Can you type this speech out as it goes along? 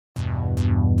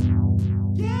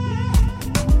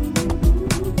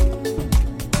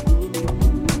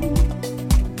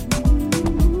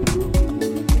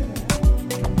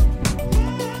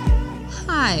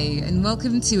and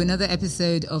welcome to another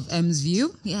episode of M's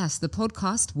View. Yes, the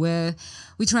podcast where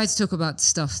we try to talk about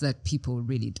stuff that people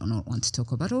really do not want to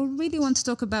talk about or really want to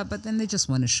talk about, but then they just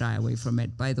want to shy away from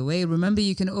it. By the way, remember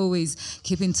you can always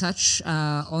keep in touch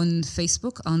on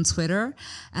Facebook, on Twitter,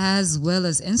 as well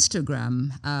as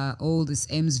Instagram. All this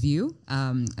M's View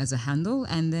as a handle.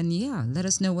 And then, let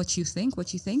us know what you think.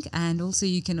 And also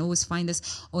you can always find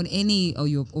us on any of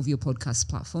your podcast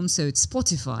platforms. So it's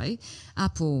Spotify,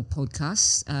 Apple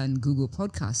Podcasts, and Google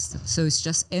Podcasts. So it's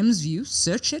just M's View.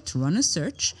 Search it, run a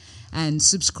search, and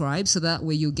subscribe, so that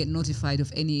way you'll get notified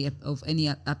of any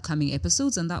upcoming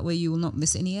episodes, and that way you will not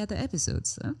miss any other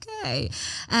episodes. Okay.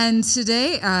 And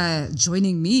today,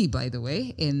 joining me, by the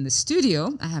way, in the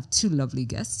studio, I have two lovely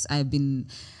guests. I've been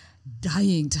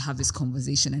dying to have this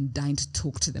conversation and dying to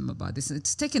talk to them about this.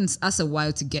 It's taken us a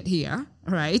while to get here,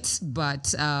 right?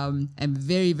 But I'm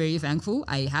very, very thankful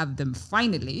I have them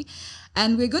finally.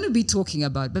 And we're going to be talking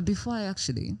about, but before I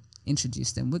actually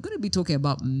introduce them, we're going to be talking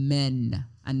about men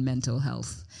and mental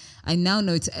health. I now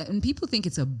know and people think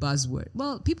it's a buzzword.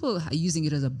 Well, people are using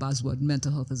it as a buzzword,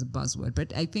 mental health as a buzzword.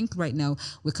 But I think right now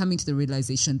we're coming to the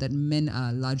realization that men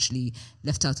are largely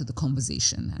left out of the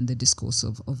conversation and the discourse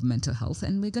of mental health.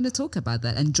 And we're going to talk about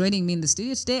that. And joining me in the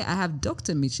studio today, I have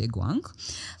Dr. Miche Gwang,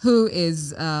 who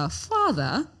is a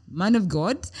father, man of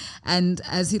God, and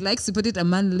as he likes to put it, a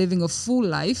man living a full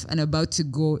life and about to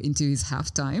go into his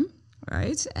halftime.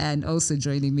 Right. And also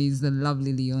joining me is the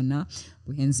lovely Leona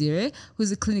Buhenzire,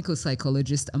 who's a clinical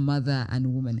psychologist, a mother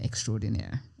and woman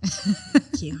extraordinaire.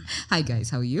 Thank you. Hi, guys.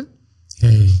 How are you?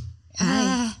 Hey.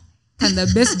 Hi. Can the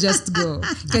best just go?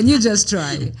 Can you just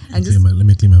try? And Let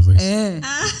me clear my voice.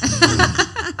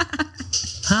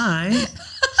 Hi.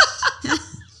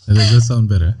 Does that sound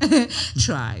better?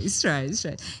 Try.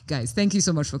 Guys, thank you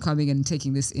so much for coming and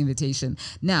taking this invitation.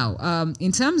 Now,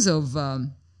 in terms of...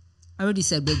 I already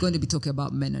said we're going to be talking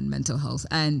about men and mental health,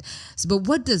 but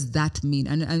what does that mean?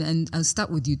 And I'll start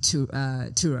with you,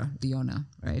 Tura, Leona,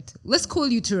 right? Let's call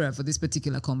you Tura for this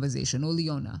particular conversation, or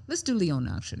Leona. Let's do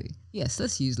Leona, actually. Yes,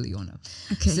 let's use Leona.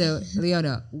 Okay. So,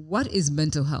 Leona, what is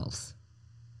mental health?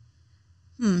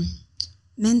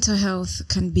 Mental health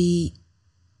can be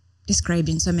described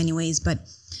in so many ways, but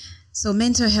so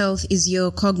mental health is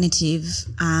your cognitive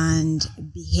and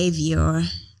behavior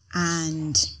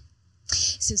and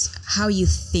this is how you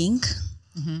think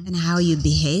and how you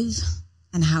behave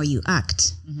and how you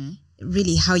act.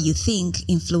 Really, how you think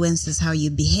influences how you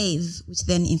behave, which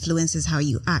then influences how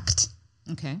you act.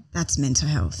 Okay. That's mental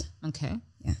health. Okay.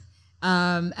 Yeah.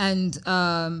 And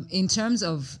in terms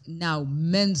of now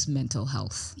men's mental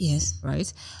health, Yes.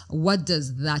 right? What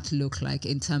does that look like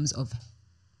in terms of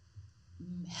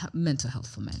mental health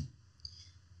for men?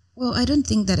 Well, I don't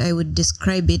think that I would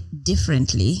describe it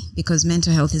differently because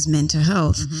mental health is mental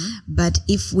health. But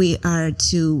if we are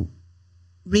to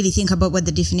really think about what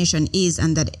the definition is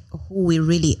and that who we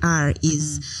really are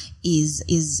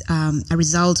is a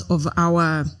result of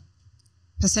our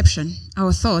perception,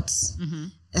 our thoughts.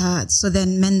 So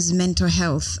then men's mental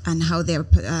health and how their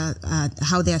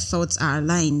thoughts are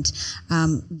aligned,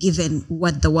 given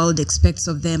what the world expects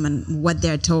of them and what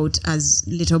they're taught as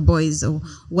little boys, or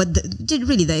what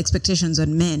the expectations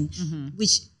on men,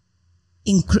 which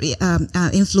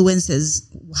influences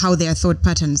how their thought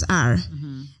patterns are.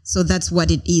 So that's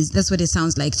what it is. That's what it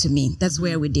sounds like to me. That's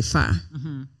where we differ.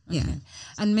 Okay. Yeah.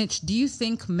 And Mitch, do you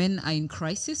think men are in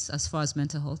crisis as far as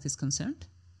mental health is concerned?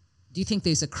 Do you think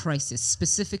there's a crisis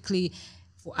specifically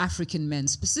for African men,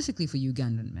 specifically for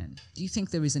Ugandan men? Do you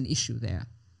think there is an issue there?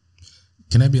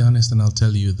 Can I be honest, and I'll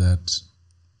tell you that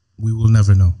we will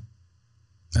never know.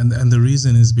 And the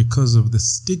reason is because of the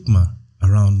stigma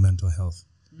around mental health.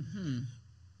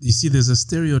 You see, there's a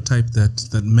stereotype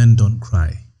that men don't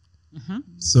cry.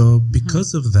 So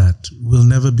because of that, we'll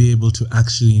never be able to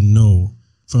actually know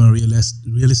from a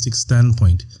realistic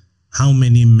standpoint how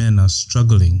many men are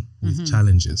struggling with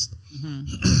challenges.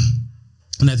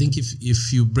 And I think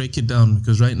if you break it down,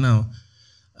 because right now,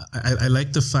 I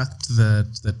like the fact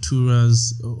that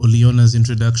Tura's or Leona's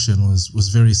introduction was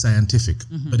very scientific.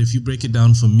 But if you break it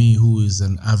down for me, who is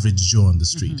an average Joe on the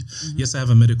street, yes, I have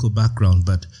a medical background,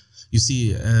 but you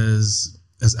see, as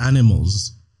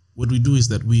animals, what we do is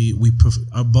that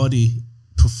our body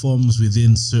performs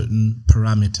within certain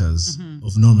parameters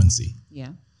of normancy.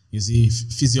 Yeah. You see,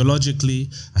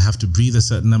 physiologically, I have to breathe a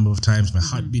certain number of times. My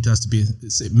heartbeat has to be...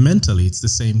 Mentally, it's the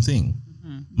same thing.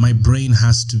 My brain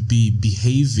has to be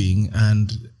behaving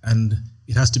and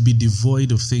it has to be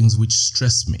devoid of things which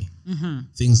stress me.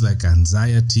 Things like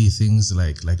anxiety, things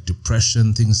like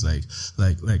depression, things like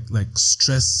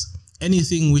stress.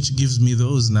 Anything which gives me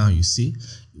those now, you see,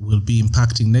 will be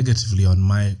impacting negatively on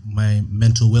my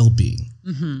mental well-being.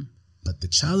 But the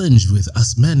challenge with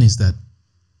us men is that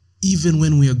even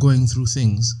when we are going through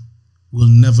things, we'll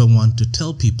never want to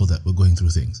tell people that we're going through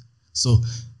things. So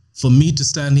for me to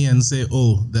stand here and say,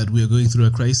 that we are going through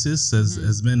a crisis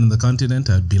as men on the continent,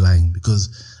 I'd be lying, because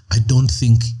I don't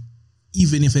think,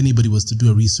 even if anybody was to do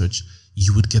a research,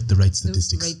 you would get the right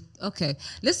statistics. Okay,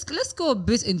 let's go a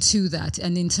bit into that,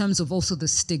 and in terms of also the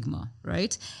stigma,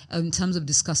 right? In terms of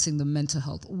discussing the mental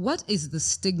health, what is the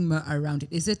stigma around it?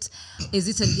 Is it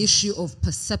an issue of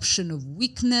perception of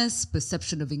weakness,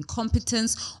 perception of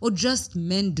incompetence, or just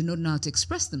men do not know how to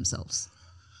express themselves?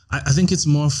 I think it's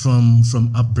more from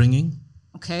upbringing.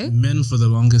 Okay, men for the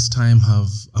longest time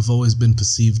have always been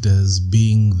perceived as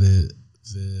being the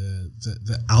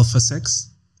alpha sex.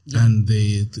 Yeah. And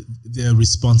their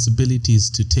responsibility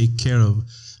is to take care of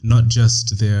not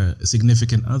just their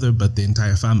significant other, but the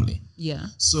entire family. Yeah.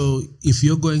 So if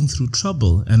you're going through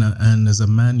trouble, and as a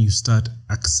man you start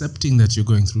accepting that you're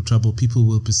going through trouble, people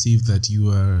will perceive that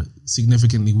you are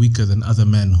significantly weaker than other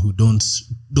men who don't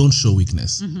show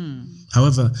weakness.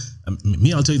 However,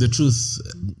 I'll tell you the truth.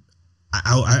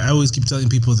 I always keep telling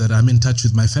people that I'm in touch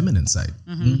with my feminine side.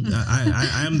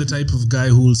 I am the type of guy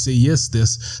who will say, yes,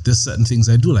 there's certain things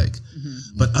I do like.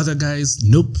 But other guys,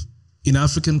 nope. In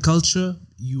African culture,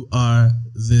 you are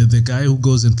the guy who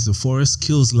goes into the forest,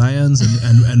 kills lions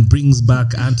and brings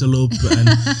back antelope,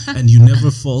 and you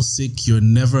never fall sick, you're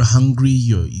never hungry,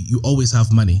 you always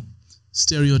have money.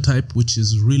 Stereotype, which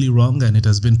is really wrong, and it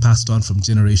has been passed on from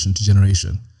generation to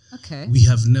generation. Okay. We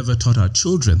have never taught our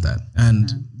children that. And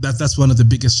that's one of the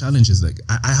biggest challenges. Like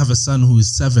I have a son who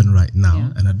is 7 right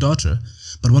now and a daughter.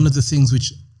 But one of the things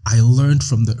which I learned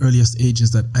from the earliest age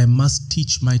is that I must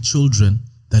teach my children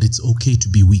that it's okay to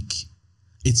be weak.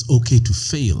 It's okay to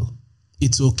fail.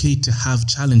 It's okay to have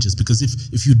challenges, because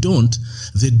if you don't,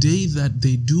 the day that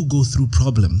they do go through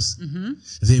problems,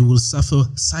 they will suffer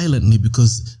silently,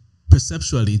 because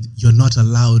perceptually you're not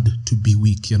allowed to be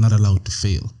weak. You're not allowed to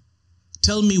fail.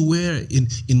 Tell me where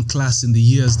in class, in the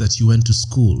years that you went to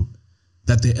school,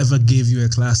 that they ever gave you a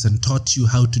class and taught you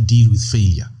how to deal with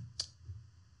failure.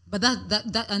 But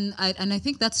I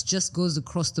think that just goes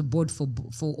across the board for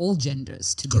all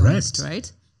genders, to be Correct. honest,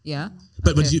 right? Yeah.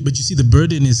 But you see, the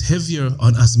burden is heavier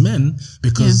on us men,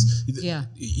 because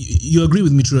you agree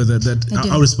with me, Trua, that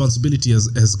our responsibility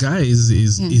as guys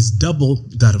is double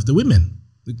that of the women.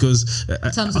 Because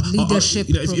in terms of leadership,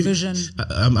 provision.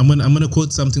 I'm gonna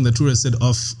quote something that Tura said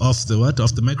off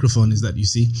the microphone, is that, you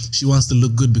see, she wants to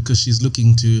look good because she's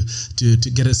looking to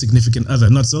get a significant other.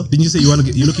 Not so? Didn't you say you're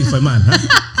looking for a man? Huh?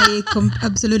 I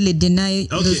absolutely deny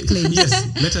those claims. Yes,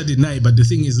 let her deny. But the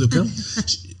thing is, look,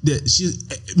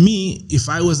 if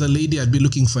I was a lady, I'd be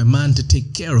looking for a man to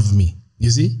take care of me. You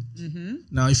see?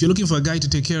 Now, if you're looking for a guy to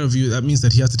take care of you, that means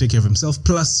that he has to take care of himself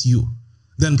plus you,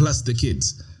 then plus the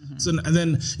kids. So, and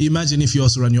then imagine if you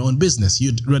also run your own business,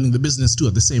 you're running the business too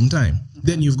at the same time.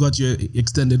 Then you've got your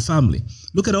extended family.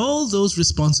 Look at all those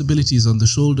responsibilities on the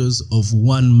shoulders of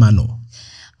one mano.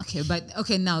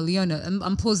 Okay, now Leona,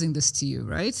 I'm posing this to you,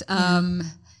 right?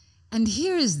 And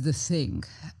here is the thing,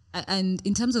 and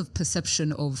in terms of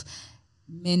perception of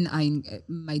men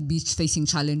might be facing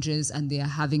challenges and they are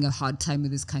having a hard time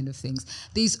with these kind of things.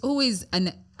 There's always,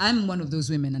 and I'm one of those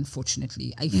women,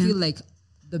 unfortunately. I feel like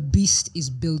the beast is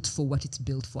built for what it's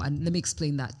built for. And let me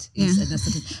explain that.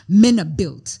 Men are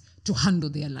built to handle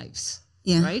their lives,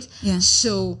 right? Yeah.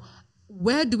 So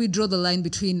where do we draw the line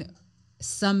between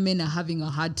some men are having a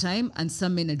hard time and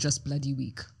some men are just bloody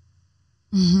weak?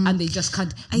 And they just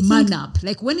can't man up.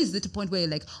 Like, when is it the point where you're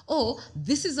like, oh,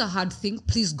 this is a hard thing,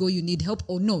 please go, you need help,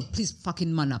 or no, please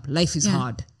fucking man up, life is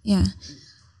hard. Yeah.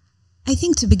 I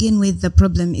think to begin with, the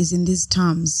problem is in these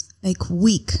terms, like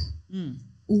weak.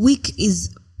 Weak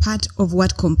is part of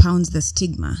what compounds the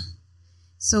stigma.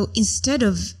 So instead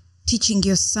of teaching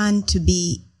your son to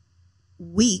be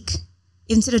weak,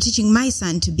 instead of teaching my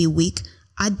son to be weak,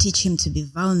 I'd teach him to be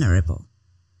vulnerable,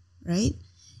 right?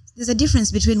 There's a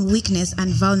difference between weakness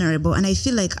and vulnerable. And I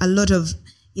feel like a lot of,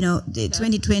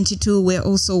 2022, we're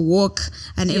also woke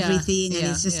and everything. And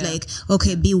it's just like,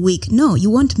 okay, be weak. No, you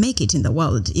won't make it in the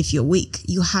world if you're weak.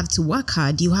 You have to work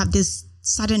hard. You have this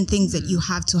certain things that you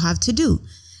have to do.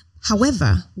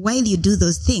 However, while you do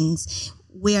those things,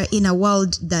 we are in a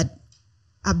world that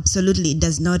absolutely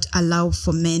does not allow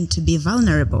for men to be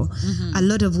vulnerable. A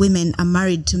lot of women are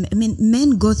married to,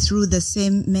 men go through the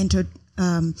same mental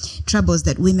troubles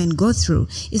that women go through.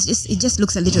 It just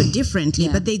looks a little differently,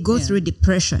 but they go through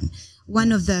depression.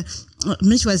 One of the,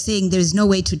 Mitch was saying, there is no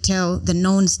way to tell the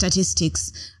known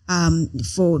statistics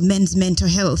for men's mental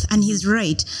health, and he's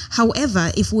right.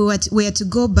 However, if we were to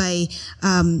go by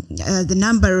the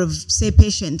number of, say,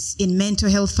 patients in mental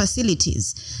health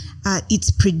facilities,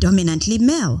 it's predominantly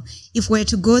male. If we're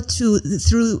to go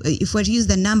if we're to use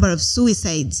the number of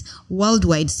suicides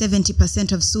worldwide,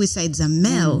 70% of suicides are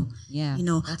male.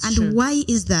 That's and true. why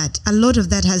is that? A lot of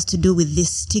that has to do with this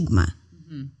stigma.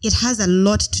 It has a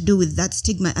lot to do with that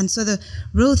stigma. And so the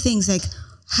real things like,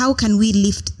 how can we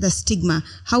lift the stigma?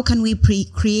 How can we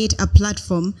create a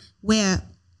platform where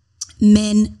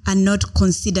men are not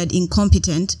considered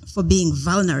incompetent for being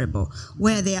vulnerable,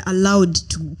 where they are allowed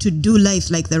to do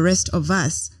life like the rest of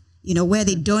us, where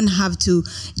they don't have to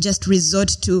just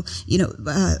resort to,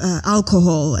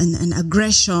 alcohol and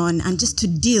aggression and just to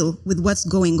deal with what's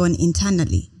going on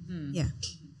internally. Yeah.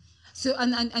 So,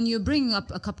 and you're bringing up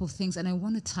a couple of things, and I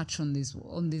want to touch on these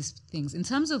things. In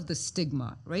terms of the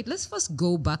stigma, right? Let's first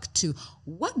go back to,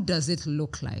 what does it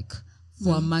look like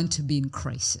for a man to be in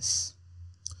crisis?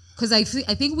 Because I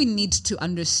think we need to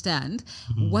understand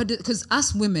because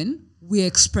us women, we're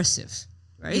expressive,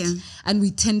 right? Yeah. And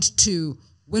we tend to,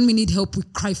 when we need help, we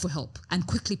cry for help, and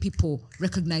quickly people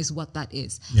recognize what that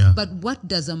is. Yeah. But what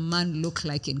does a man look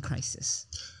like in crisis?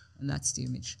 And that's the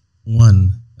image.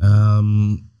 One,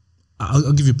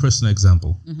 I'll give you a personal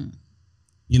example.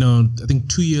 I think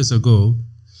 2 years ago,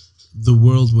 the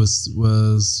world was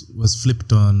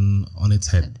flipped on its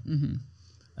head,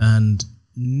 and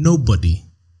nobody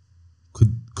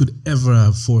could ever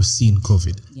have foreseen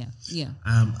COVID.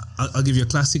 I'll give you a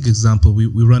classic example.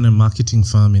 We run a marketing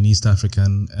firm in East Africa,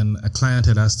 and a client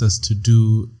had asked us to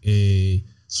do a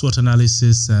SWOT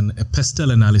analysis and a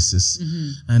pestle analysis.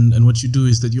 And what you do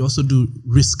is that you also do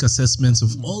risk assessments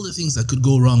of all the things that could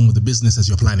go wrong with the business as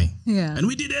you're planning. And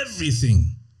we did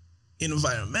everything.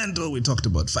 Environmental, we talked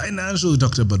about financial, we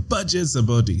talked about budgets,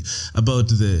 about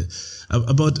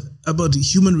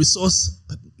human resource,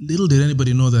 but little did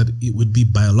anybody know that it would be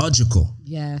biological.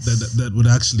 Yes. That would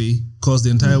actually cause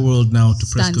the entire world now to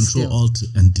press Control, Alt,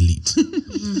 and Delete.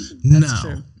 Now,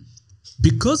 true.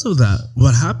 Because of that,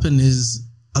 what happened is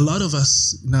a lot of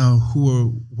us now who are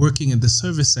working in the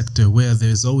service sector, where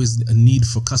there's always a need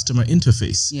for customer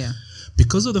interface,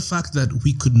 because of the fact that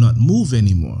we could not move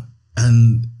anymore,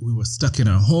 and we were stuck in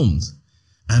our homes.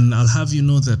 And I'll have you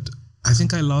know that I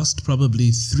think I lost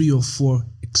probably 3 or 4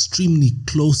 extremely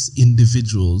close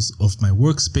individuals of my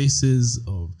workspaces,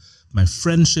 of my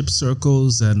friendship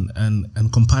circles, and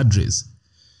compadres.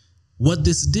 What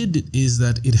this did is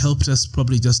that it helped us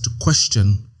probably just to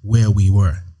question where we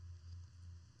were.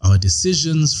 Our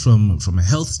decisions from a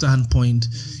health standpoint,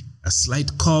 a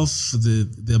slight cough,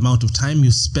 the amount of time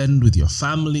you spend with your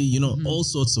family, all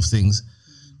sorts of things.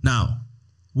 Now,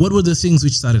 what were the things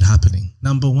which started happening?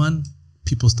 Number one,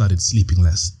 people started sleeping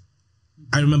less.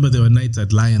 I remember there were nights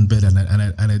I'd lie in bed and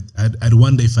I'd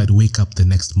wonder if I'd wake up the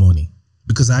next morning,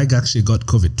 because I actually got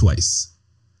COVID twice.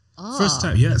 First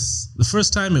time, yes. The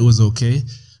first time it was okay.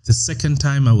 The second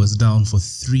time I was down for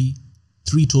three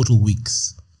total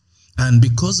weeks. And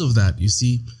because of that, you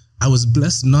see, I was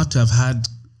blessed not to have had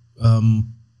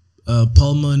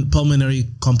pulmonary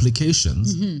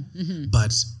complications,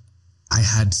 but I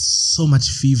had so much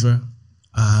fever.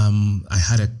 I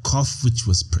had a cough which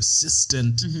was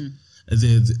persistent.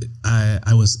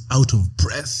 I was out of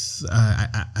breath.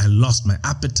 I lost my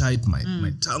appetite.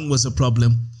 My tongue was a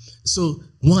problem. So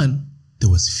one, there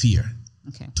was fear,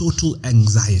 total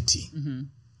anxiety.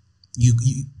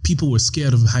 People were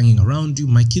scared of hanging around you.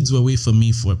 My kids were away from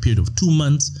me for a period of 2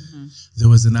 months. There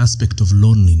was an aspect of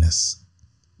loneliness.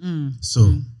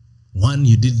 So one,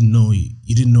 you didn't know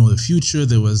the future.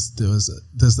 There was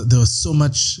so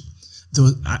much.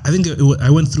 I think I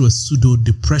went through a pseudo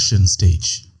depression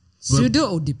stage.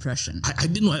 Pseudo or depression? I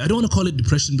don't want to call it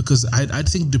depression, because I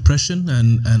think depression,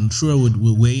 and Shura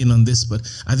will weigh in on this, but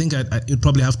I think it'd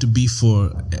probably have to be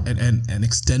for an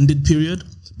extended period.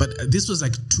 But this was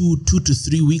like 2 to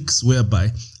 3 weeks,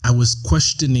 whereby I was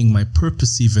questioning my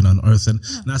purpose even on earth, and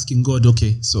asking God,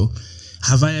 okay, so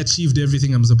have I achieved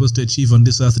everything I'm supposed to achieve on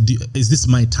this earth? Is this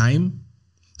my time?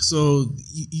 So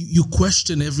you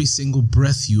question every single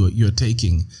breath you're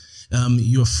taking.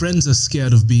 Your friends are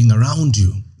scared of being around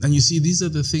you. And you see, these are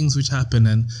the things which happen.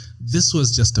 And this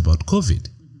was just about COVID.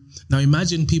 Now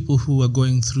imagine people who are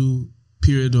going through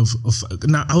period of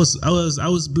now I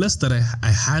was blessed that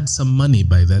I had some money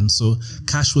by then, so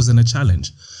cash wasn't a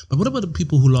challenge. But what about the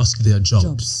people who lost their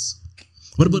jobs?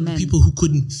 What about the people who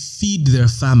couldn't feed their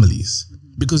families?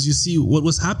 Because you see, what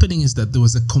was happening is that there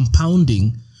was a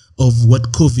compounding of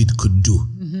what COVID could do.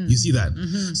 You see that?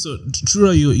 So,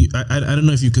 Trura, I don't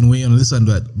know if you can weigh in on this one,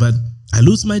 but I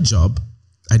lose my job.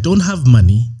 I don't have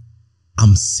money.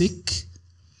 I'm sick,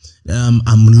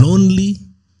 I'm lonely,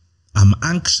 I'm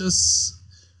anxious.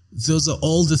 Those are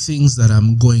all the things that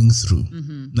I'm going through.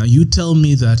 Now, you tell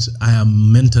me that I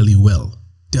am mentally well.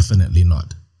 Definitely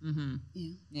not.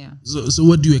 Yeah. So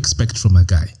what do you expect from a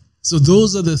guy? So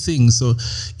those are the things. So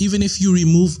even if you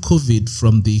remove COVID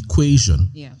from the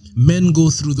equation, men go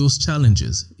through those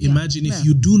challenges. Imagine if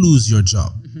you do lose your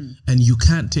job and you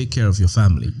can't take care of your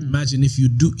family. Imagine if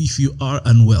you are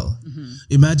unwell.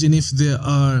 Imagine if there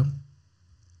are,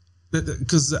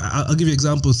 because I'll give you an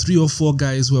example, 3 or 4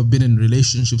 guys who have been in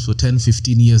relationships for 10,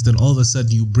 15 years, then all of a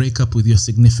sudden you break up with your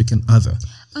significant other.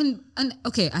 And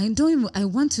okay, I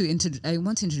want to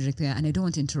interject there, and I don't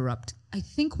want to interrupt. I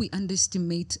think we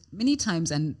underestimate many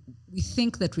times, and we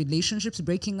think that relationships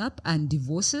breaking up and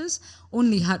divorces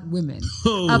only hurt women.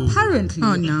 Apparently,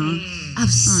 I've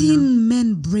seen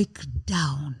men break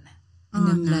down. And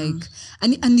I'm like,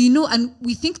 and you know, and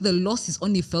we think the loss is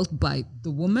only felt by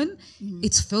the woman.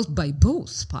 It's felt by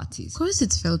both parties. Of course,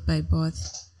 it's felt by both.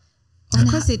 Of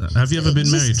course, have you ever been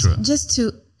married to her? Just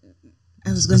to,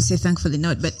 I was going to say thankfully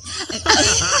not, but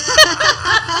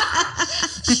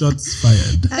shots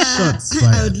fired. Shots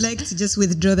fired. I would like to just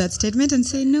withdraw that statement and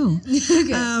say no.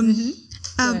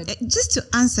 Just to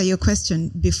answer your question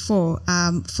before,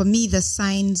 for me, the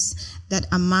signs that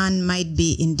a man might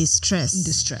be in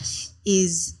distress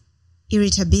is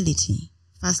irritability,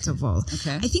 first of all.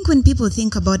 Okay. I think when people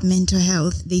think about mental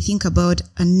health, they think about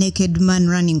a naked man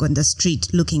running on the street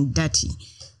looking dirty.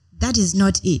 That is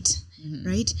not it,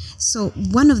 right? So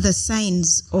one of the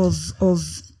signs of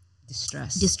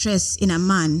distress in a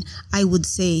man, I would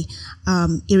say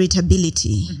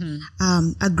irritability,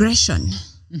 aggression,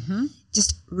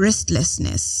 just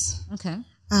restlessness,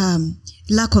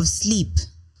 lack of sleep,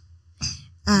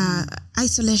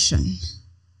 isolation.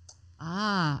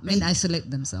 Men isolate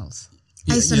themselves.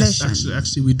 Isolation. Yes,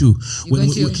 actually, we do. You go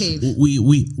into your cave.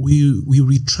 We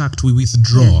retract, we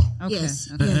withdraw. Yes.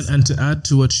 And to add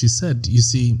to what she said, you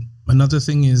see, another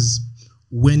thing is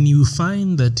when you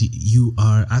find that you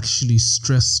are actually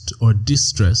stressed or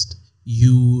distressed,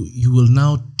 you will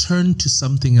now turn to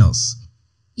something else.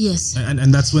 Yes.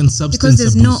 And that's when substance because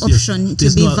there's abuse, no option to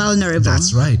be vulnerable.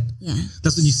 That's right. Yeah.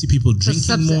 That's when you see people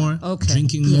drinking more,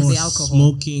 The alcohol.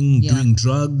 smoking, doing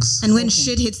drugs. And when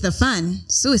shit hits the fan,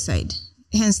 suicide.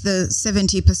 Hence the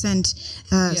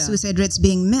 70% suicide rates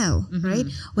being male, right?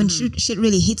 When shit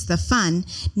really hits the fan,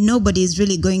 nobody is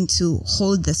really going to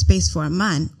hold the space for a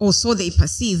man, or so they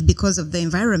perceive because of the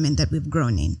environment that we've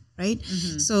grown in, right?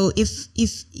 So if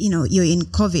you know you're in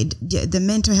COVID, the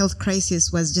mental health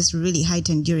crisis was just really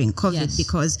heightened during COVID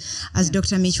because, as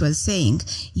Dr. Mitch was saying,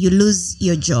 you lose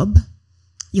your job,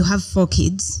 you have 4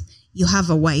 kids, you have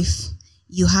a wife,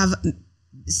 you have,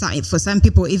 for some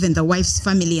people, even the wife's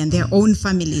family and their own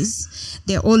families,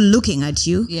 they're all looking at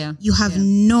you. You have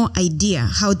no idea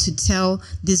how to tell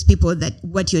these people that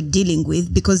what you're dealing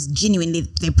with, because genuinely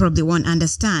they probably won't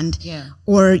understand.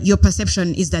 Or your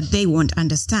perception is that they won't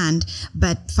understand.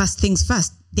 But first things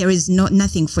first, there is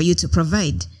nothing for you to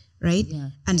provide. Right?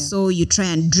 So you try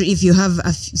and, if you have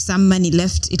some money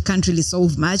left, it can't really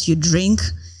solve much. You drink.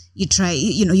 You try,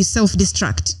 you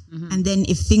self-destruct. And then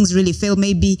if things really fail,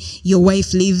 maybe your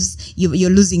wife leaves, you're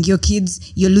losing your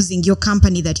kids, you're losing your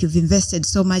company that you've invested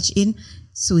so much in,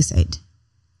 suicide.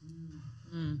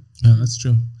 Yeah, that's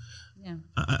true. Yeah.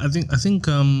 I think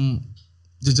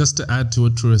just to add to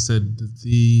what Tura said,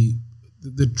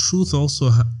 the truth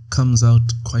also comes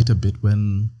out quite a bit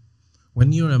when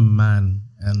you're a man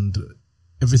and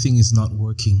everything is not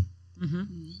working.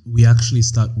 We actually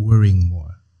start worrying more.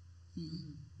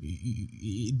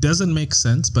 It doesn't make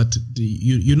sense, but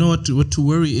you know what to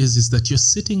worry is that you're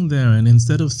sitting there, and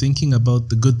instead of thinking about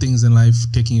the good things in life,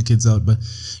 taking your kids out, but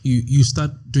you start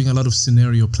doing a lot of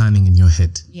scenario planning in your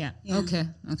head. Okay.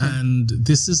 And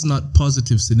this is not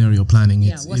positive scenario planning.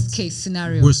 It's worst case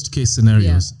scenario. Worst case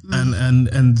scenarios. And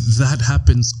that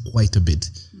happens quite a bit.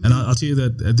 And I'll tell you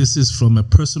that this is from a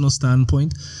personal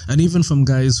standpoint, and even from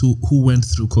guys who went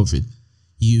through COVID.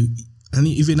 And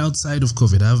even outside of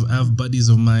COVID, I have buddies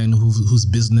of mine whose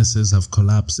businesses have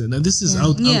collapsed, and this is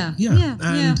and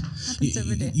happens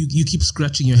every day. You keep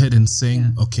scratching your head and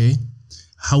saying, okay,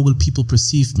 how will people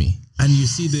perceive me? And you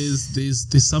see,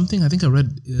 there's something I think I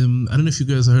read. I don't know if you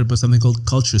guys have heard about something called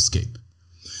culturescape,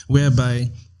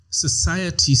 whereby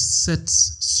society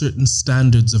sets certain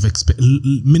standards of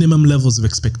minimum levels of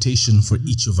expectation for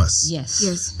each of us. Yes.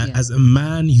 As a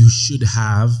man, you should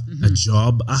have a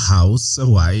job, a house, a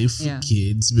wife,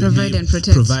 kids, provide and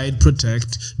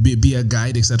protect, be a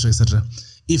guide, etc., etc.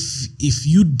 if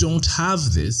you don't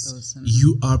have this, Awesome.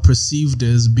 you are perceived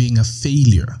as being a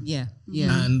failure. Yeah.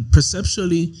 And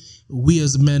perceptually, we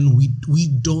as men, we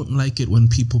don't like it when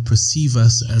people perceive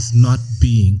us as not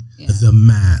being the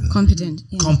man. Competent.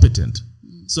 Yeah. Competent.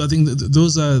 So I think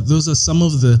those are some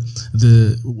of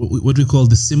the what we call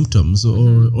the symptoms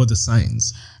or the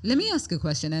signs. Let me ask a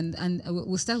question, and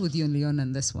we'll start with you and Leon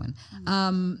on this one.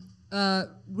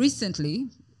 Recently,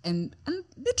 and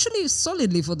literally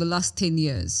solidly for the last 10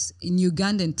 years, in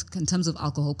Uganda, in terms of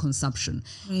alcohol consumption,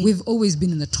 we've always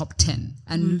been in the top 10.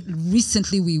 And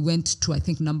recently we went to, I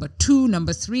think, number 2,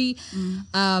 number 3.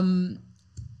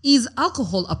 Is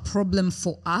alcohol a problem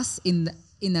for us in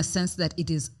a sense that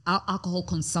it is our alcohol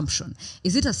consumption?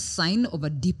 Is it a sign of a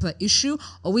deeper issue,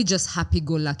 or we just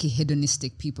happy-go-lucky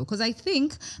hedonistic people? Because I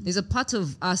think there's a part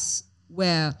of us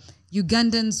where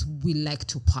Ugandans, we like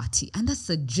to party, and that's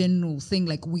a general thing.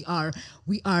 Like we are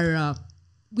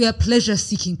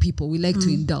pleasure-seeking people. We like to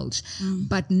indulge.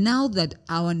 But now that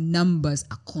our numbers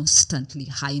are constantly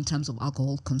high in terms of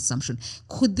alcohol consumption,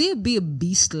 could there be a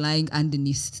beast lying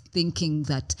underneath, thinking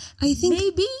that I think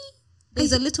maybe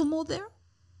there's a little more there?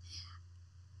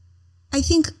 I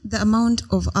think the amount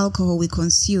of alcohol we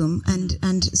consume,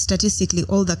 and statistically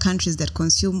all the countries that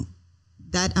consume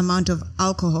that amount of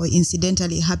alcohol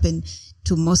incidentally happen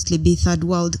to mostly be third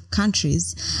world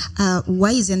countries.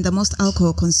 Why isn't the most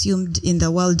alcohol consumed in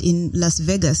the world in Las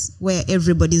Vegas, where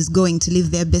everybody's going to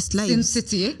live their best life? Sin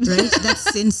City, right?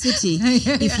 That's Sin City.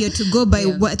 If you're to go by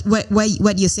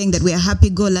what you're saying, that we are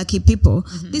happy-go-lucky people,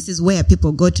 this is where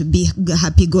people go to be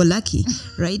happy-go-lucky,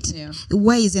 right?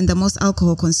 Why isn't the most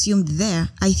alcohol consumed there?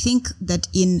 I think that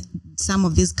in some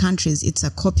of these countries, it's a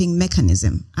coping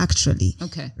mechanism, actually.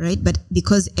 Okay. Right? But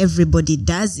because everybody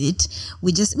does it,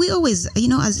 we always,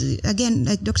 as again,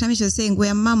 like Dr. Mish was saying,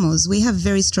 we're mammals. We have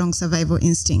very strong survival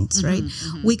instincts, right?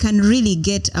 We can really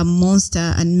get a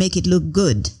monster and make it look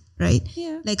good, right?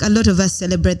 Yeah. Like a lot of us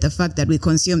celebrate the fact that we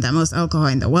consume the most alcohol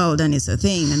in the world, and it's a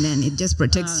thing, and then it just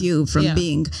protects you from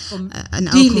being an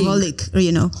alcoholic,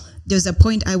 There's a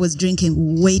point I was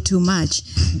drinking way too much,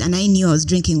 and I knew I was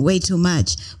drinking way too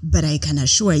much, but I can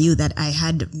assure you that I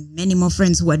had many more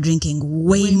friends who were drinking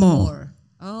way more.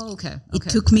 Oh, okay. It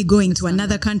took me going to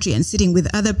another country and sitting with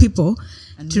other people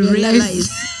to realize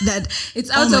that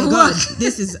it's out of God, work.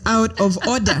 This is out of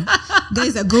order.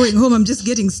 Guys are going home. I'm just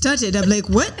getting started. I'm like,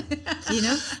 what?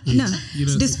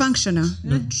 It's dysfunctional.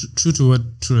 True to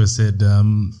what Trua said,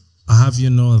 I have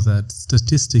that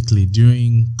statistically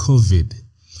during COVID,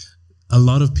 a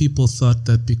lot of people thought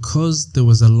that because there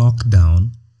was a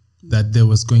lockdown, that there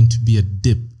was going to be a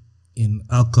dip in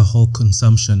alcohol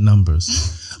consumption numbers.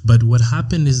 But what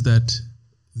happened is that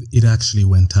it actually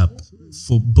went up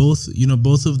for both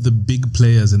of the big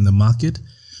players in the market,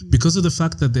 because of the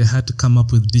fact that they had to come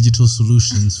up with digital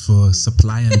solutions for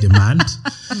supply and demand.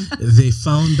 They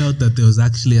found out that there was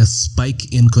actually a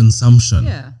spike in consumption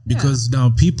because now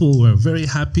people were very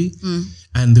happy.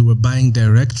 And they were buying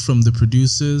direct from the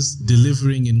producers,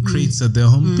 delivering in crates at their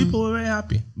home. People were very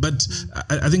happy. But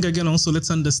I think, again, also let's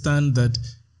understand that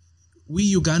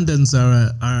we Ugandans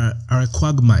are a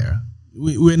quagmire.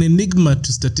 We're an enigma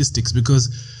to statistics, because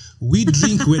we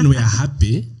drink when we are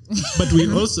happy, but we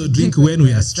also drink when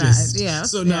we are stressed.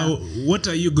 Now, what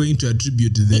are you going to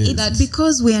attribute to this? It's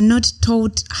because we are not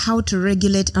taught how to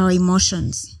regulate our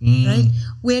emotions, right?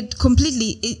 We're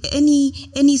completely,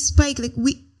 any spike,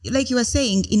 like you were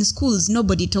saying, in schools,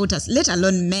 nobody taught us, let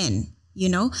alone men.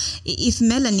 If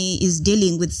Melanie is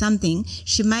dealing with something,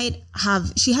 she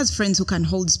has friends who can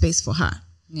hold space for her.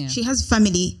 She has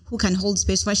family who can hold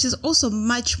space for her. She's also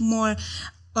much more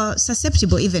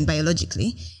susceptible, even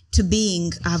biologically, to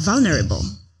being vulnerable.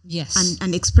 Yes.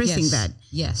 And expressing that.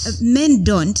 Yes. Men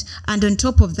don't. And on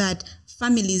top of that,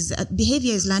 families,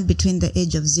 behavior is learned between the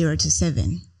age of 0 to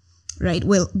 7. Right.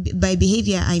 Well, by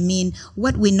behavior, I mean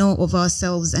what we know of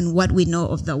ourselves and what we know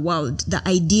of the world, the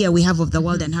idea we have of the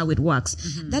world and how it works.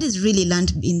 That is really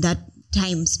learned in that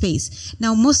time space.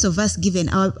 Now, most of us, given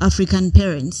our African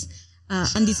parents,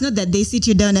 and it's not that they sit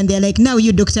you down and they're like, now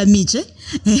you Dr. Mitch,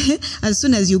 as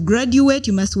soon as you graduate,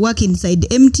 you must work inside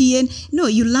MTN. No,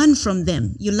 you learn from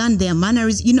them. You learn their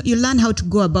manners. You learn how to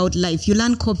go about life. You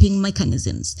learn coping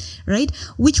mechanisms, right?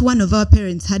 Which one of our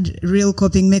parents had real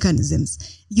coping mechanisms?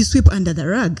 You sweep under the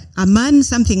rug. A man,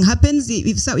 something happens.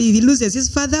 If he loses his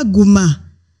father, guma.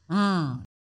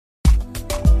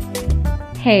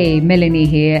 Hey, Melanie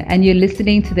here, and you're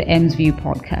listening to the M's View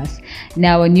podcast.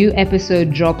 Now, a new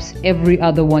episode drops every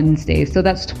other Wednesday, so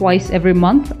that's twice every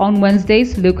month. On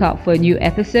Wednesdays, look out for a new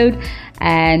episode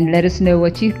and let us know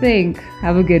what you think.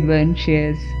 Have a good one.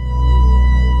 Cheers. You know, you know, True to what Trua said, I have to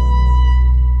say that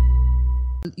we Ugandans are a quagmire. We and Igma to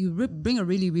statistics, because we You bring a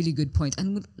really, really good point.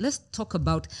 And let's talk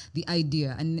about the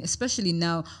idea. And especially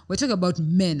now, we're talking about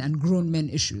men and grown men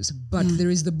issues, but there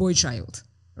is the boy child,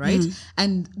 right?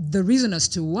 And the reason as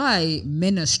to why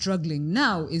men are struggling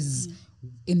now is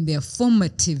in their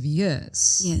formative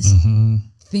years. Yes.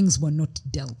 Things were not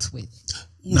dealt with.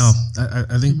 Yes. Now,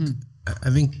 I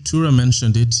think Tura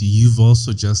mentioned it. You've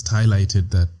also just highlighted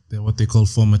that they're what they call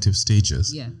formative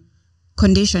stages. Yeah.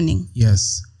 Conditioning.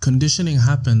 Yes, conditioning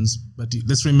happens, but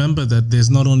let's remember that there's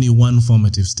not only one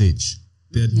formative stage.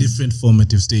 There are different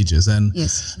formative stages. And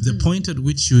the point at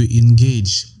which you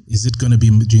engage, is it going to be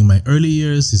during my early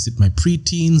years? Is it my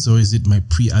pre-teens? Or is it my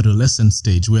pre-adolescent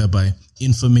stage whereby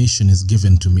information is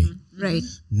given to me? Right.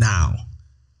 Now,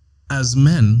 as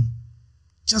men,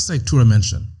 just like Tura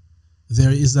mentioned,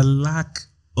 there is a lack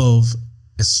of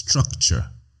a structure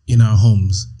in our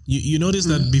homes. You notice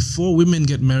that before women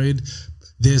get married,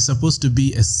 there's supposed to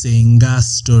be a Senga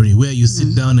story where you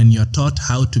sit down and you're taught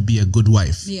how to be a good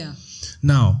wife. Yeah.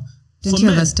 Now, Don't for you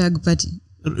men, have a stag party?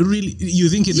 really, you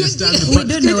think it is stag We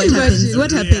don't know what happens.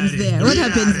 What happens there? What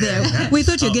happens there? We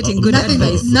thought you're getting good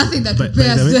advice. Nothing that By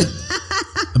prepares the way,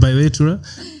 them. by the way, Tura,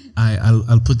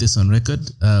 I'll put this on record.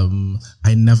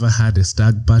 I never had a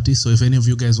stag party, so if any of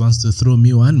you guys wants to throw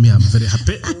me one, I'm very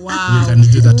happy. Wow. We can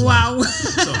do that. Wow. One.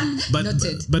 So,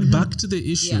 but back to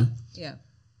the issue. Yeah.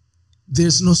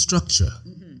 There's no structure.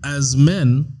 As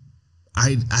men,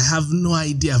 I have no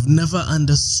idea. I've never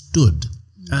understood.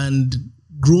 And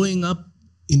growing up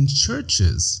in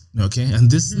churches, okay, and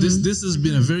this has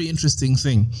been a very interesting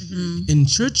thing. In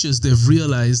churches, they've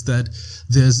realized that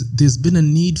there's been a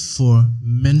need for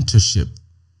mentorship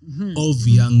of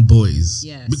young boys.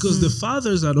 Yes. Because the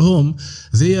fathers at home,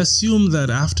 they assume that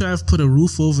after I've put a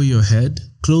roof over your head,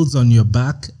 clothes on your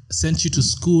back, sent you to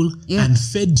school, and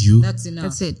fed you, That's enough.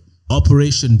 That's it.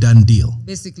 operation done deal.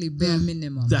 Basically, bare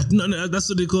minimum. That's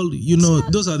what they call,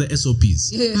 those are the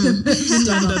SOPs.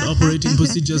 Standard operating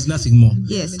procedures, nothing more.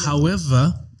 Yes.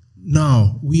 However,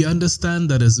 now we understand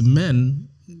that as men,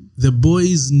 the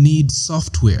boys need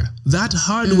software. That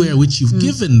hardware which you've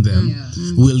given them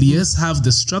will, yes, have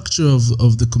the structure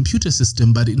of the computer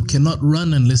system, but it cannot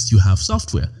run unless you have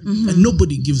software. And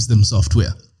nobody gives them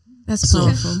software. That's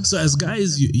powerful. So as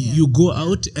guys, you go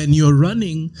out and you're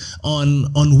running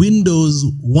on Windows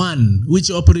 1, which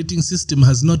operating system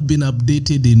has not been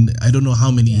updated in I don't know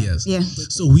how many years. Yeah.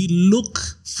 So we look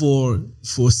for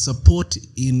support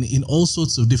in all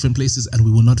sorts of different places and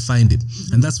we will not find it.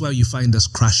 And that's why you find us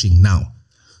crashing now.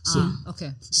 So,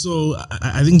 So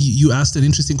I think you asked an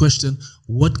interesting question.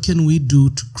 What can we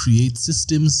do to create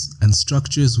systems and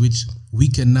structures which we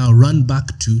can now run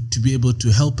back to be able to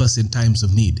help us in times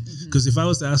of need? Because if I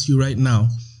was to ask you right now,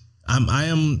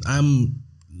 I'm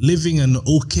living an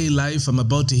okay life. I'm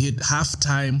about to hit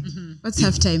halftime. What's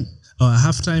halftime?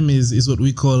 Halftime is what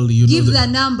we call, Give the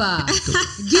number.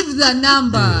 Give the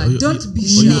number. Don't be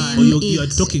shy. You're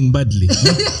talking badly.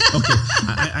 Okay,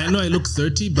 I know I look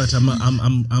 30, but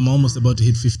I'm almost about to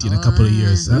hit 50 in a couple of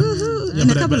years. Huh? In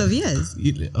a couple of years.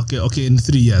 Okay, in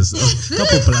 3 years.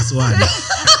 Couple plus one.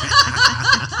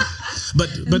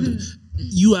 But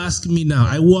you ask me now,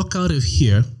 I walk out of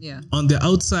here. On the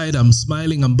outside, I'm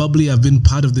smiling, I'm bubbly, I've been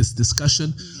part of this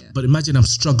discussion. But imagine I'm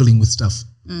struggling with stuff.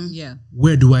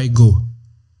 Where do I go?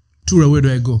 Tura, where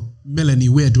do I go? Melanie,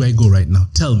 where do I go right now?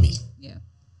 Tell me.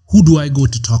 Who do I go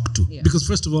to talk to? Because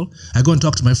first of all, I go and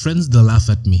talk to my friends, they'll laugh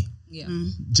at me.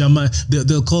 Jama,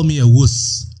 they'll call me a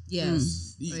wuss.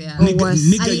 Yes.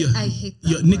 Nigga, I hate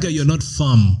that nigga, you're not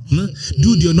firm.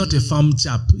 Dude, you're not a firm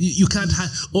chap. You can't,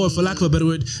 or for lack of a better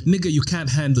word, nigga, you can't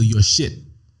handle your shit.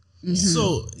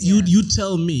 So you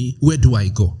tell me, where do I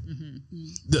go?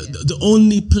 The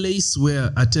only place where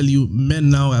I tell you men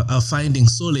now are finding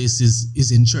solace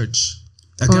is in church.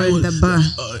 Or in the bar.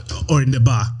 Or in the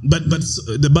bar. But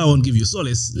the bar won't give you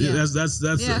solace. That's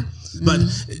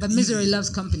But misery loves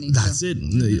company. That's it.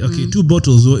 Okay, 2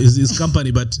 bottles is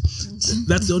company, but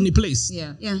that's the only place.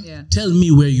 Tell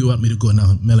me where you want me to go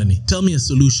now, Melanie. Tell me a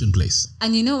solution place.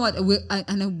 And you know what?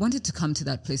 I wanted to come to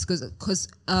that place because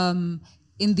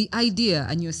in the idea,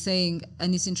 and you're saying,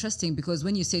 and it's interesting because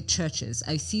when you say churches,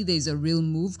 I see there's a real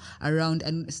move around,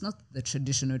 and it's not the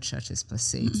traditional churches per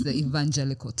se, it's the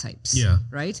evangelical types.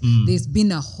 Right? There's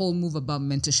been a whole move about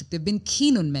mentorship. They've been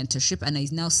keen on mentorship, and I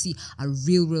now see a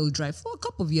real drive. For a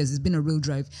couple of years, there's been a real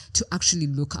drive to actually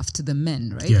look after the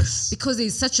men, right? Yes. Because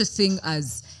there's such a thing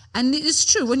as, and it's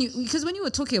true, because when you were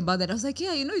talking about that, I was like,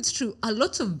 it's true. A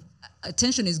lot of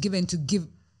attention is given to give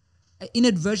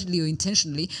inadvertently or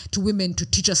intentionally to women to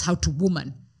teach us how to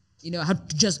woman, how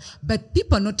to but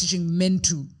people are not teaching men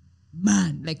to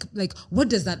man, like what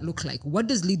does that look like? What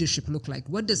does leadership look like?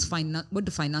 What do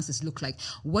finances look like?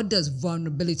 What does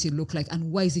vulnerability look like?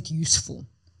 And why is it useful?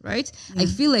 Right? I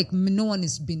feel like no one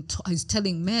is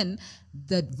telling men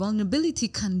that vulnerability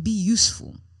can be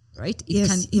useful. Right?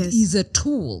 It is a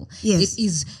tool. Yes. It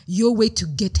is your way to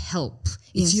get help.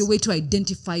 It's your way to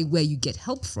identify where you get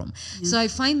help from. So I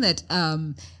find that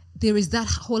there is that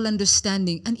whole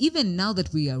understanding, and even now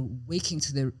that we are waking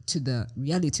to the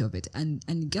reality of it, and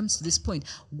it comes to this point,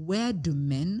 where do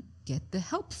men get the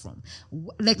help from?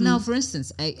 Like now, for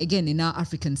instance, again in our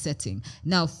African setting,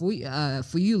 now for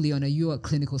you, Leona, you are a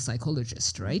clinical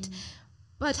psychologist, right?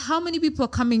 But how many people are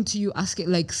coming to you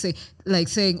asking,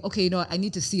 saying, okay, I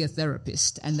need to see a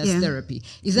therapist, and that's therapy.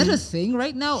 Is that a thing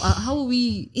right now? How are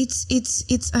we?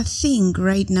 It's a thing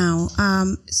right now.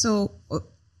 So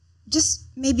just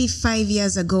maybe 5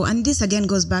 years ago, and this again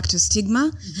goes back to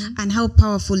stigma and how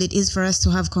powerful it is for us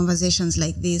to have conversations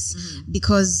like this,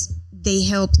 because they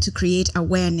help to create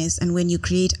awareness. And when you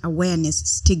create awareness,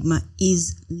 stigma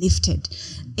is lifted.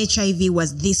 HIV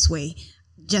was this way.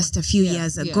 Just a few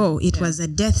years ago, it was a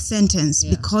death sentence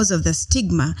because of the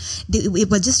stigma. It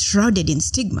was just shrouded in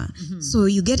stigma. So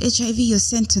you get HIV, you're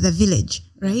sent to the village,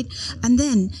 right? And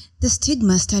then the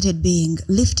stigma started being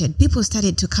lifted. People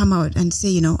started to come out and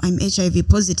say, I'm HIV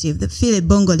positive, the file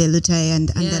bongole lutai and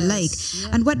the like.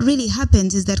 Yeah. And what really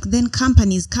happens is that then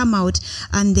companies come out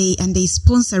and they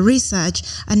sponsor research,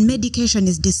 and medication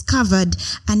is discovered,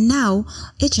 and now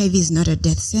HIV is not a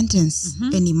death sentence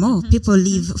anymore. People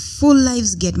live full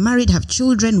lives, get married, have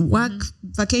children, work,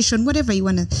 vacation, whatever you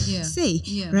want to say,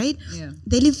 right? Yeah.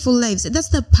 They live full lives. That's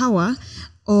the power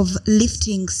of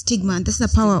lifting stigma, and that's the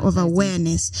power of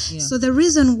awareness. So the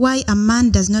reason why a man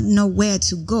does not know where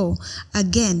to go,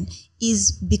 again,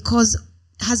 is because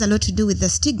it has a lot to do with the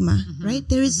stigma, right?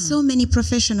 There is so many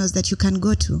professionals that you can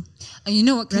go to. And you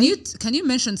know what? Can you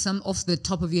mention some off the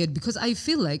top of your head? Because I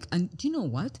feel like, and do you know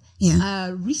what?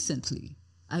 Yeah. Recently,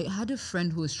 I had a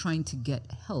friend who was trying to get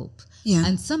help,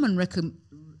 and someone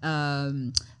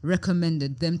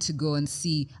recommended them to go and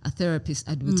see a therapist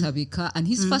at Butabika, and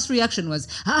his first reaction was,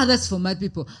 that's for mad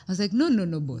people. I was like,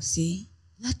 no, boss. See?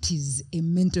 That is a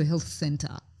mental health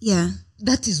center. Yeah.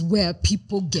 That is where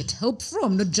people get help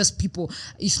from, not just people.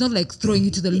 It's not like throwing you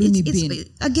to the loony bin.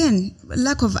 Again,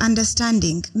 lack of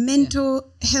understanding.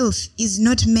 Mental health is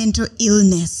not mental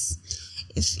illness.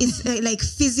 It's like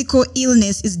physical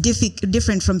illness is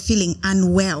different from feeling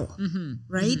unwell,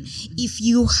 right? If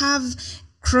you have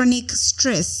chronic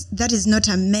stress, that is not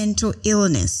a mental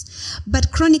illness.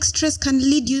 But chronic stress can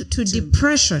lead you to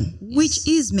depression, which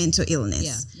is mental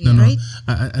illness. Right?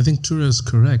 I think Tura is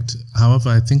correct. However,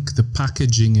 I think the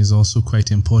packaging is also quite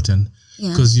important.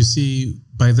 Because you see,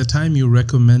 by the time you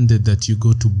recommended that you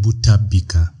go to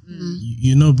Butabika,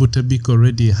 Butabika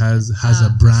already has a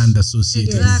brand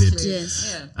associated with it.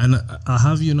 Yes. Yeah. And I'll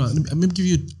have I'm going to give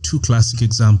you two classic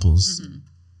examples.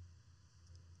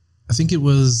 I think it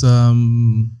was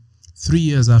 3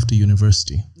 years after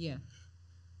university. Yeah.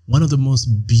 One of the most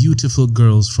beautiful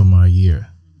girls from our year.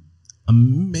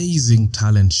 Amazing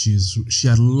talent. She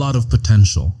had a lot of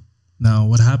potential. Now,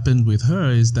 what happened with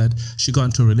her is that she got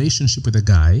into a relationship with a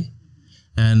guy,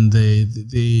 and they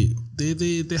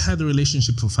had a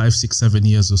relationship for 5, 6, 7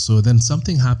 years or so. Then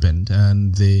something happened,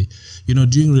 and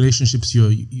during relationships,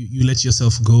 you let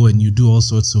yourself go and you do all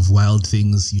sorts of wild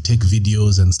things. You take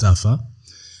videos and stuff, huh?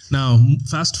 Now,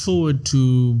 fast forward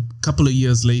to a couple of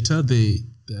years later,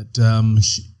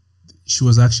 she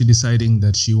was actually deciding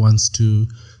that she wants to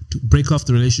break off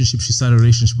the relationship. She started a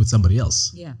relationship with somebody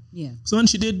else. Yeah. So when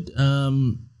she did,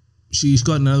 she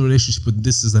got another relationship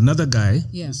with another guy.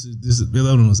 Yeah. The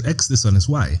other one was X, this one is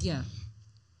Y. Yeah.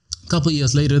 A couple of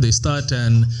years later, they start,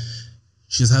 and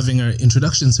she's having her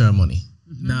introduction ceremony.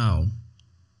 Now,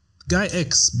 guy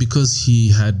X, because he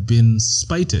had been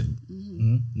spited,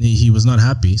 he was not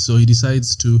happy, so he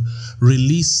decides to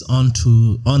release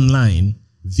onto online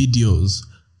videos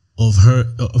of her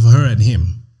and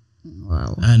him.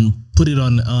 Wow. And put it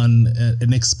on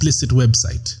an explicit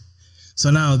website.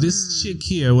 So now this chick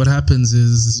here, what happens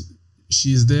is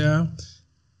she's there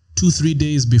 2-3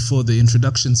 days before the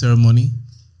introduction ceremony.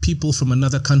 People from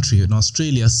another country in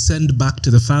Australia send back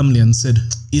to the family and said,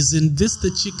 isn't this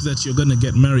the chick that you're going to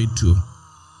get married to?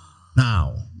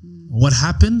 Now, what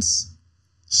happens?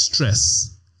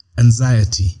 Stress,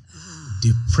 anxiety,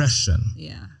 depression.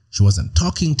 Yeah. She wasn't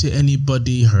talking to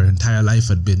anybody. Her entire life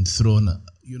had been thrown,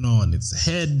 on its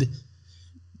head.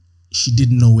 She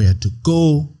didn't know where to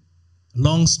go.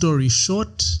 Long story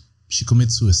short, she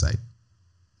commits suicide.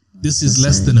 This is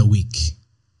less than a week.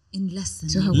 In less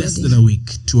than a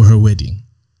week to her wedding.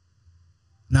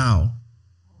 Now,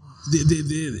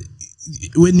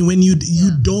 when you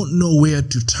don't know where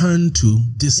to turn to,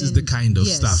 this is the kind of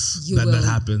stuff that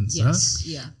happens. Yes.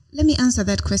 Huh? Yeah. Let me answer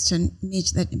that question,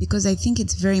 Mitch, because I think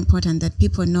it's very important that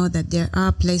people know that there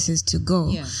are places to go.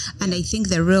 Yeah. And I think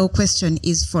the real question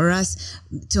is for us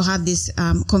to have this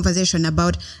conversation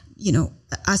about,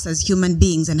 us as human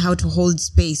beings and how to hold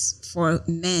space for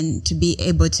men to be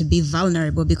able to be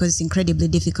vulnerable, because it's incredibly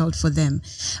difficult for them.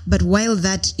 But while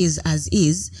that is as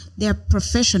is, there are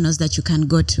professionals that you can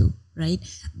go to, right?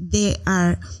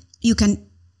 You can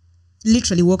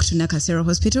literally walk to Nakasero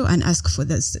Hospital and ask for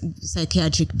the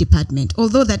psychiatric department.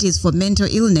 Although that is for mental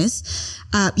illness,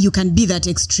 you can be that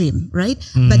extreme, right?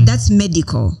 But that's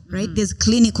medical, right? There's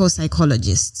clinical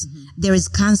psychologists. There is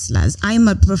counselors. I'm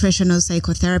a professional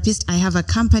psychotherapist. I have a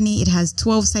company. It has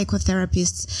 12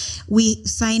 psychotherapists. We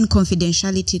sign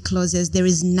confidentiality clauses. There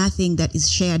is nothing that is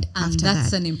shared after that.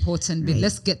 That's an important bit. Right.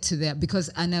 Let's get to that,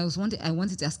 because I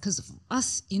wanted to ask, because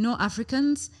us,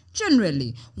 Africans,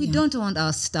 generally, we don't want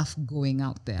our stuff going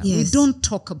out there. Yes. We don't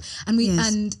talk and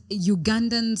Yes.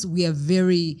 Ugandans, we are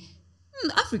very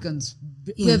Africans,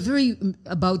 we are very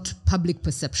about public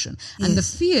perception. And the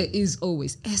fear is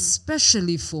always,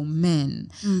 especially for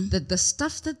men, that the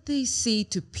stuff that they say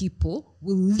to people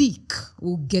will leak,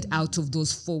 will get out of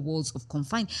those four walls of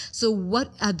confinement. So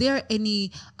are there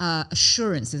any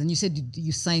assurances? And you said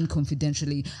you sign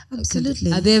confidentially.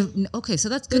 Absolutely. Are there, okay, so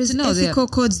that's good There's to know. ethical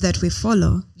codes that we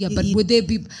follow. Yeah, but would they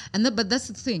be, but that's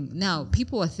the thing. Now,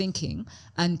 people are thinking,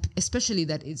 and especially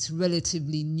that it's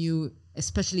relatively new,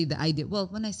 especially the idea, well,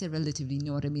 when I say relatively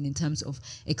new, what I mean in terms of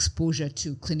exposure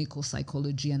to clinical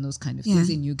psychology and those kind of things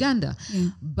in Uganda. Yeah.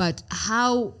 But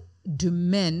how do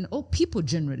men or people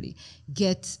generally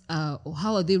get, or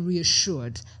how are they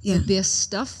reassured that their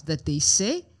stuff that they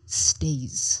say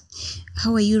stays?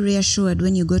 How are you reassured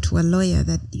when you go to a lawyer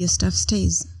that your stuff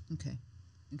stays? Okay.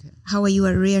 How are you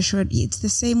reassured? It's the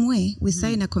same way. We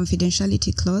sign a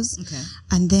confidentiality clause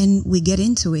and then we get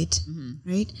into it,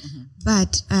 right?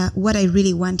 But what I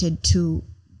really wanted to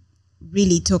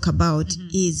really talk about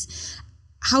is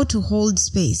how to hold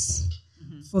space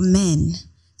for men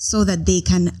so that they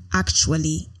can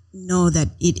actually know that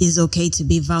it is okay to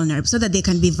be vulnerable, so that they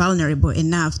can be vulnerable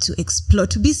enough to explore,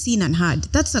 to be seen and heard.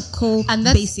 That's a core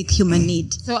basic human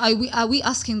need. So are we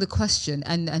asking the question,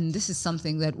 and this is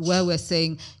something that where we're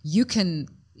saying you can,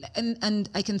 and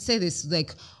I can say this,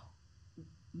 like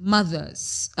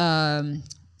mothers,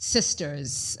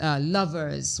 sisters,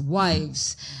 lovers,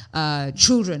 wives,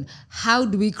 children, how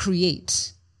do we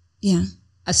create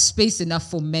a space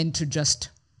enough for men to just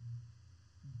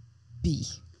be?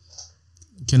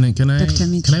 Can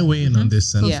I weigh in on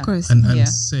this and, of course. and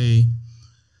say,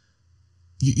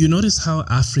 you notice how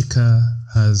Africa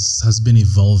has been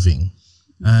evolving,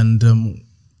 and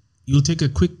you'll take a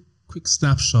quick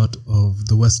snapshot of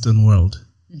the Western world.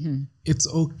 It's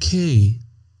okay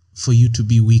for you to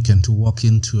be weak and to walk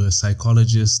into a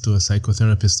psychologist or a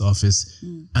psychotherapist office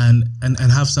and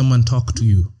have someone talk to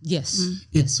you. Yes.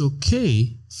 It's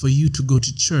okay for you to go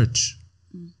to church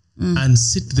and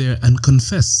sit there and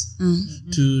confess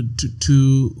to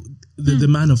the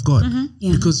man of God.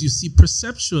 Because you see,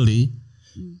 perceptually,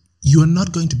 you are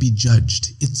not going to be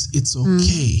judged. It's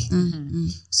okay.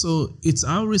 So it's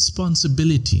our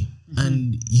responsibility,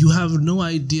 and you have no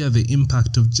idea the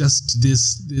impact of just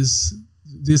this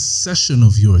session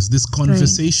of yours, this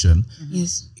conversation.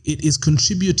 Yes, it is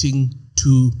contributing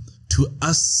to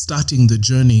us starting the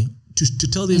journey to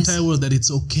tell the entire world that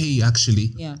it's okay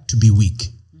actually to be weak.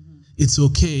 It's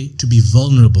okay to be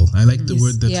vulnerable. I like the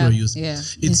word that you're using.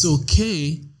 It's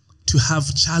okay to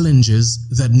have challenges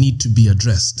that need to be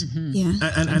addressed.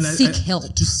 And seek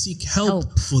help. To seek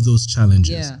help for those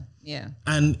challenges.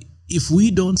 And if we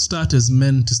don't start as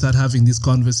men to start having this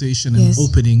conversation and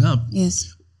opening up,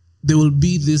 there will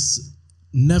be this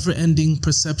never-ending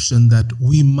perception that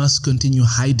we must continue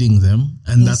hiding them,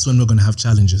 and that's when we're going to have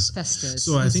challenges.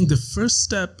 So I think the first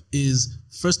step is,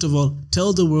 first of all,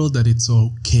 tell the world that it's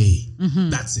okay.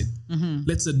 That's it.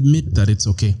 Let's admit that it's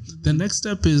okay. The next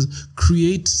step is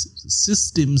create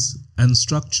systems and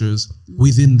structures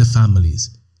within the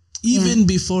families. Even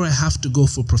before I have to go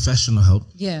for professional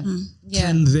help,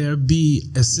 can there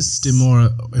be a system or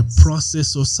a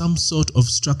process or some sort of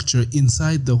structure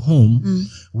inside the home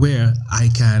where I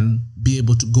can be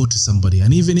able to go to somebody.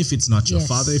 And even if it's not your Yes.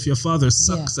 father, if your father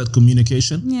sucks at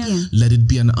communication, let it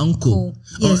be an uncle.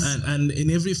 Yes. And in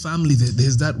every family,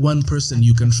 there's that one person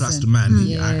you can trust. Man,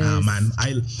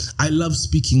 I love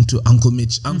speaking to Uncle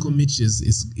Mitch. Uncle Mitch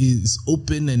is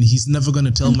open, and he's never going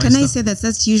to tell And my can stuff. I say that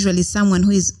that's usually someone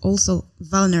who is also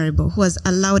vulnerable, who has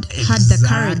had the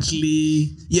courage.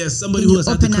 Exactly. Yes, somebody When who you has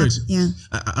had the open up, courage. yeah.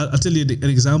 I'll tell you an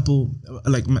example.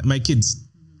 Like my kids,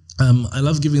 I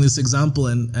love giving this example,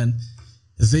 and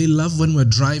they love when we're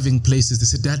driving places. They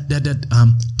say, Dad,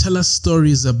 tell us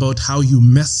stories about how you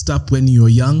messed up when you were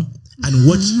young, and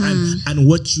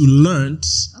what you learned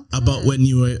about when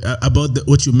you were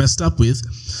what you messed up with.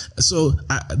 So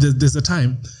there's a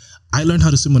time I learned how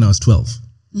to swim when I was 12.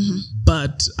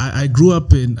 But I grew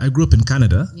up in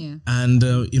Canada, and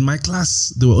in my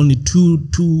class there were only two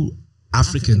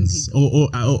Africans or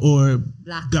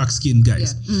dark-skinned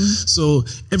guys. So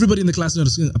everybody in the class knew how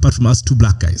to swim apart from us two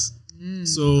black guys.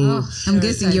 So I'm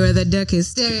guessing you are the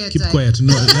darkest. keep quiet.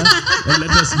 No,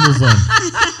 let us move on.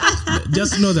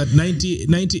 Just know that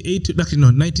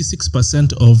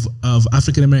 96% of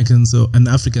African Americans and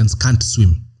Africans can't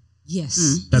swim.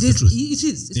 Yes. That's the truth. It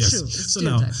is. It's Yes. true. It's So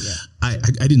now,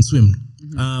 stereotype, I didn't swim.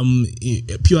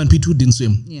 P1, P2 didn't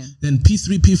swim. Yeah. Then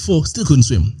P3, P4 still couldn't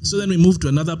swim. So then we moved to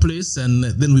another place, and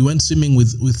then we went swimming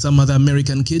with some other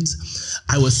American kids.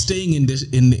 I was staying in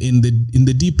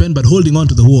the deep end, but holding on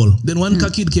to the wall. Then one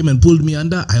kid came and pulled me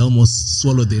under. I almost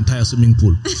swallowed the entire swimming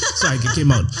pool. So I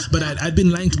came out. But I'd been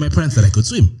lying to my parents that I could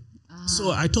swim.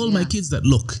 So I told my kids that,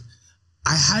 look,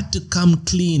 I had to come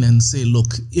clean and say,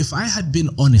 look, if I had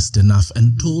been honest enough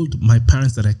and told my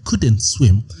parents that I couldn't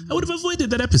swim, I would have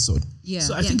avoided that episode. Yeah.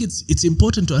 So I think it's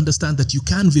important to understand that you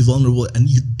can be vulnerable and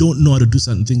you don't know how to do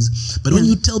certain things. But when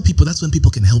you tell people, that's when people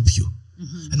can help you.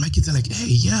 And my kids are like, hey,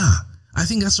 yeah, I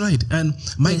think that's right. And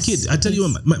my kid, I tell you,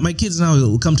 my kids now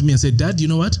will come to me and say, Dad, you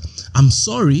know what? I'm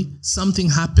sorry, something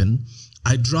happened.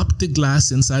 I dropped the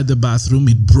glass inside the bathroom.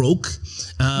 It broke.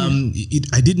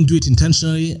 I didn't do it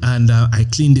intentionally, and I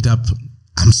cleaned it up.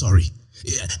 I'm sorry.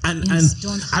 And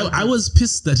I was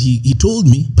pissed that he told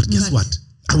me, but guess what?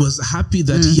 I was happy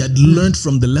that he had learned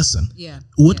from the lesson.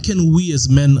 What can we as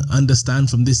men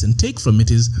understand from this and take from it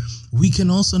is we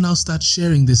can also now start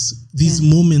sharing these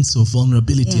moments of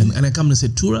vulnerability. And I come and say,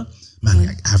 Tura, man,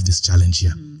 I have this challenge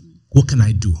here. What can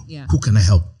I do? Who can I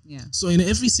help? So in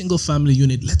every single family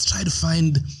unit, let's try to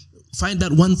find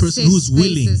that one person who's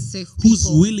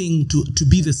willing to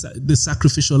be the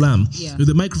sacrificial lamb. With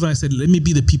the microphone, I said, let me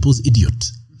be the people's idiot.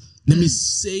 Let me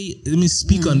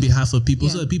speak on behalf of people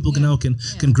so that people can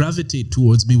gravitate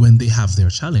towards me when they have their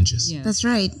challenges. That's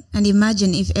right. And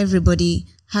imagine if everybody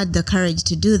had the courage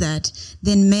to do that,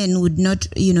 then men would not,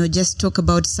 just talk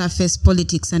about surface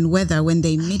politics and weather when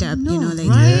they meet up,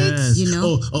 Yes.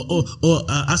 Or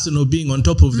Arsenal being on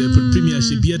top of the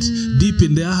Premiership, yet deep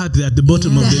in their heart, they're at the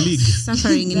bottom of the league.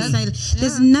 Suffering in silence.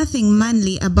 There's nothing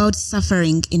manly about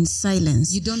suffering in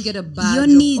silence. You don't get a badge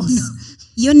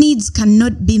Your needs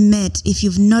cannot be met if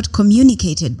you've not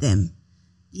communicated them.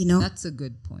 That's a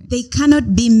good point. They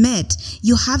cannot be met.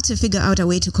 You have to figure out a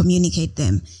way to communicate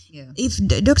them. If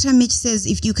Dr. Mitch says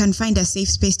if you can find a safe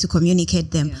space to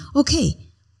communicate them, okay,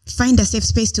 find a safe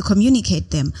space to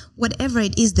communicate them. Whatever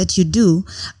it is that you do,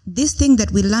 this thing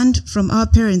that we learned from our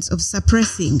parents of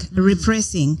suppressing,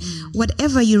 repressing,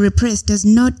 whatever you repress does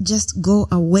not just go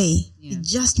away. It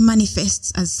just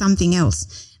manifests as something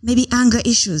else. Maybe anger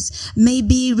issues,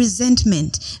 maybe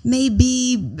resentment,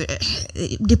 maybe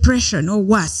depression or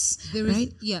worse,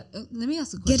 right? Let me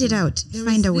ask a question. Get it out.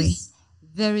 Find a way.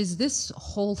 There is this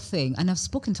whole thing, and I've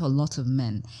spoken to a lot of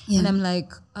men, and I'm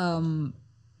like, and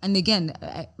again,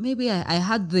 I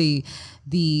had the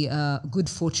good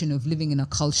fortune of living in a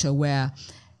culture where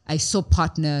I saw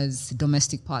partners,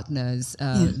 domestic partners,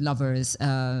 lovers,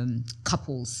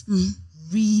 couples,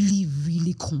 really,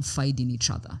 really confide in each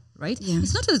other, right?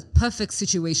 It's not a perfect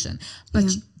situation, but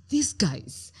these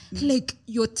guys, like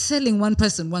you're telling one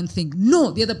person one thing,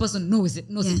 no, the other person knows it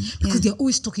because they're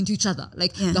always talking to each other.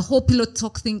 Like the whole pillow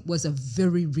talk thing was a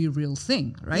very real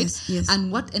thing, right? Yes.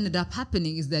 And what ended up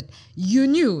happening is that you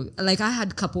knew, like I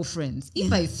had couple friends,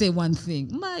 if I say one thing,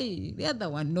 the other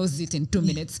one knows it in 2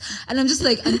 minutes. And I'm just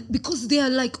like, and because they are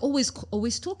like always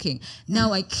talking.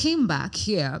 Now I came back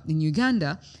here in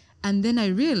Uganda, and then I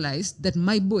realized that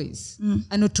my boys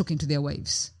are not talking to their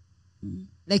wives.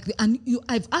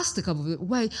 I've asked a couple of them,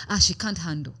 why? She can't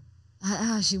handle.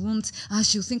 She won't.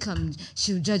 She'll think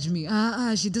she'll judge me.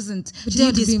 She doesn't. But do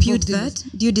you dispute that?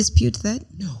 Do you dispute that?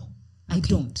 No, I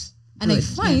don't. And I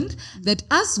find that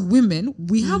as women,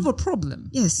 we have a problem.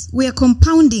 Yes, we are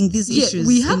compounding these issues.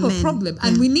 We have a problem,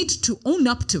 and we need to own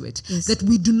up to it. That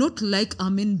we do not like our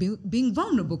men being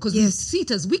vulnerable because we see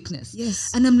it as weakness.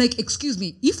 Yes. And I'm like, excuse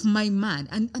me, if my man,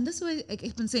 and that's why I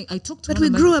keep on saying, I talked to. But we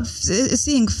grew up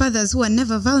seeing fathers who are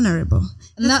never vulnerable.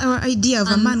 That's our idea of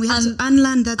a man. We have to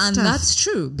unlearn that stuff. And that's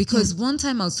true, because one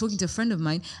time I was talking to a friend of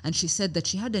mine, and she said that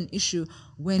she had an issue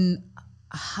when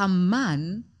her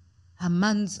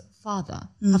man's father,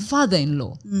 her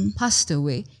father-in-law, passed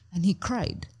away, and he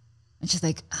cried. And she's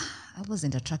like, I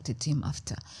wasn't attracted to him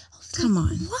after. I was Come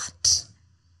like, on. What?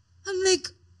 I'm like,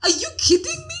 are you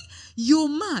kidding me? Your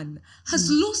man has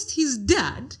lost his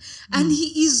dad, and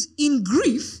he is in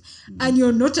grief, and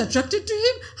you're not attracted to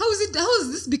him? How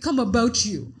has this become about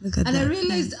you? And I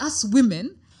realized us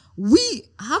women, we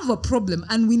have a problem,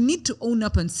 and we need to own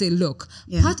up and say, look,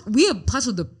 we are part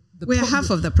of the we are half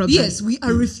of the problem. Yes, we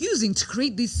are refusing to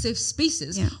create these safe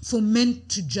spaces for men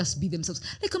to just be themselves.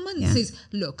 Like a man says,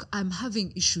 look, I'm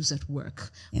having issues at work.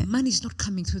 Man is not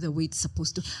coming through the way it's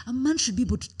supposed to. A man should be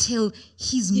able to tell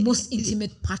his most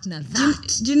intimate partner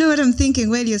that. Do you know what I'm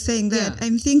thinking while you're saying that?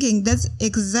 I'm thinking that's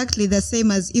exactly the same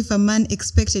as if a man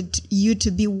expected you to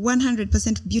be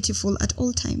 100% beautiful at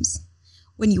all times.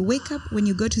 When you wake up, when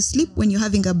you go to sleep, when you're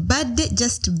having a bad day,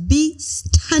 just be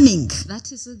stunning.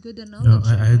 That is a good analogy. No,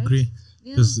 I agree.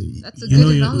 Because that's a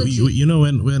good analogy. You know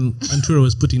when Antura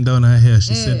was putting down her hair,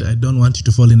 she said, I don't want you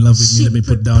to fall in love with me, let me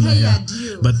put down her hair.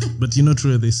 But you know,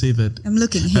 Tura, they say that I'm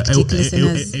looking hectic,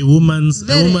 listeners. A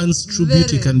woman's true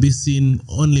beauty can be seen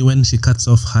only when she cuts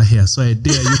off her hair. So I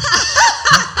dare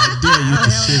you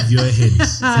to shave your head.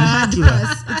 It's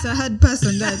a hard pass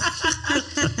on that.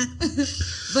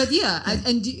 But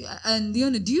and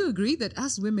Leona, do you agree that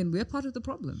as women, we're part of the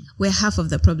problem? We're half of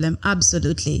the problem,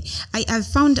 absolutely. I've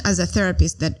found as a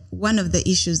therapist that one of the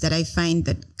issues that I find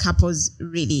that couples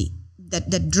really,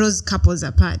 that draws couples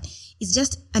apart is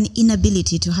just an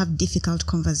inability to have difficult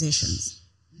conversations.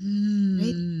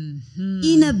 Right?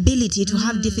 Inability to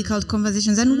have difficult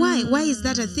conversations. And why? Why is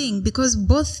that a thing? Because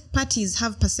both parties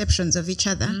have perceptions of each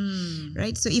other,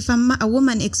 right? So if a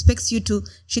woman expects you to,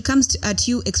 she comes at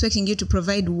you expecting you to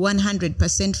provide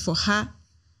 100% for her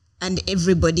and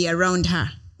everybody around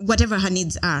her, whatever her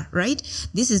needs are, right?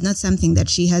 This is not something that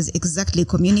she has exactly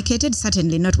communicated,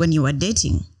 certainly not when you are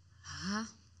dating.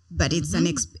 But it's an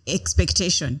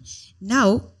expectation.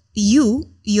 Now,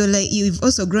 you've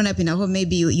also grown up in a home.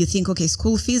 Maybe you think, okay,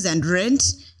 school fees and rent,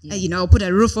 I'll put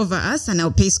a roof over us and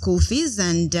I'll pay school fees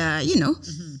and,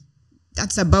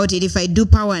 that's about it. If I do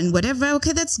power and whatever,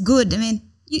 okay, that's good. I mean,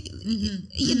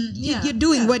 you're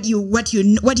doing what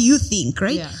you think,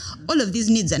 right? Yeah. All of these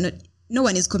needs are not, no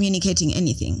one is communicating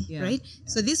anything, right? Yeah.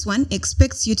 So this one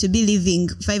expects you to be living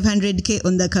 500K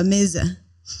on the Kameza.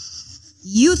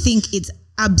 You think it's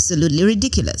absolutely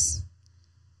ridiculous.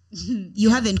 You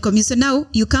haven't come. So now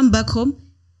you come back home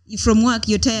from work,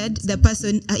 you're tired, the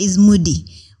person is moody.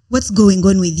 What's going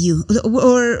on with you?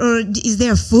 Or is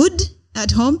there food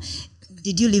at home?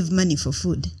 Did you leave money for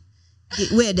food?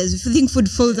 Where does you think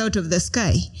food falls out of the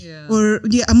sky? Yeah. Or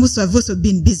I've also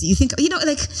been busy. You think,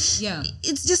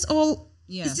 it's just all,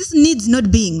 it's just needs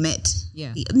not being met.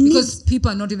 Yeah. Because people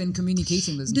are not even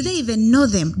communicating those needs. Do they even know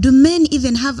them? Do men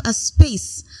even have a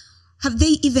space? Have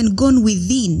they even gone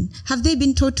within? Have they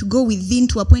been taught to go within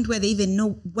to a point where they even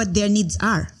know what their needs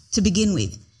are to begin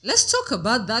with? Let's talk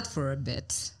about that for a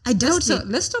bit. I doubt it.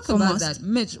 Let's talk about that.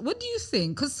 Mitch, what do you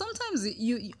think? Because sometimes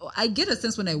I get a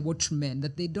sense when I watch men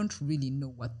that they don't really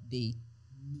know what they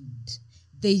need.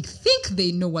 They think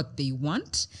they know what they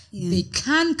want. Yeah. They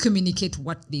can communicate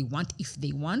what they want if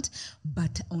they want,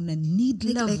 but on a need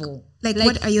level. Like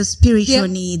what are your spiritual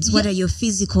needs? What are your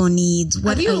physical needs?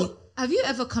 Have you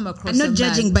ever come across? I'm not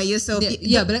judging by yourself.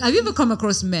 But have you ever come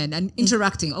across men and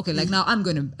interacting? Okay, like now I'm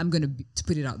gonna to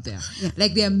put it out there. Yeah.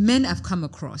 Like there are men I've come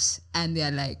across and they're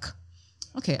like,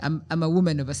 okay, I'm a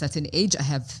woman of a certain age. I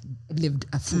have lived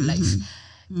a full life,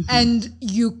 and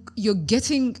you're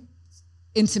getting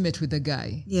intimate with a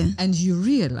guy, and you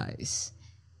realize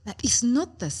that it's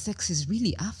not the sex he's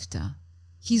really after.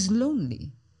 He's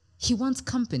lonely. He wants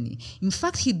company. In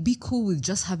fact, he'd be cool with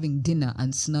just having dinner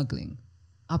and snuggling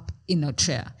up in a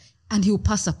chair, and he'll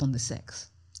pass up on the sex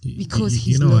because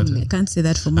he's lonely. I can't say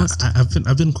that for most.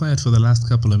 I've been quiet for the last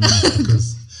couple of minutes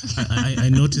because I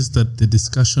noticed that the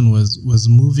discussion was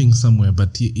moving somewhere,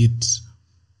 but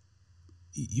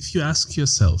if you ask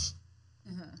yourself,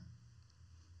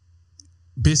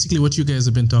 basically what you guys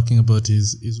have been talking about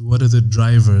is what are the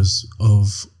drivers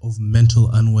of mental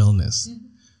unwellness,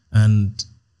 and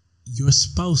your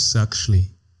spouse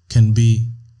actually can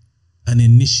be an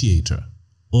initiator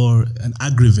or an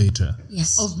aggravator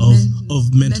Yes. of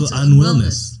mental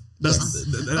unwellness.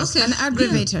 That's an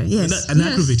aggravator. Yes. An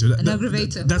aggravator. An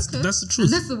aggravator. That's the truth.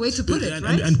 And that's the way to put it,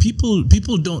 right? And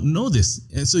people don't know this.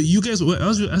 And so you guys,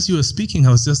 as you were speaking,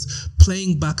 I was just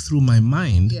playing back through my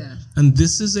mind. Yeah. And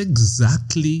this is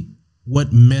exactly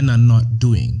what men are not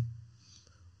doing.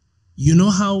 You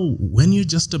know how when you're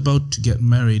just about to get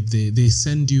married, they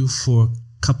send you for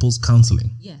couples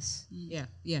counselling. Yes.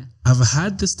 Yeah. I've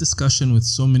had this discussion with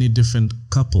so many different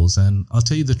couples, and I'll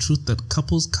tell you the truth that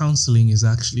couples counseling is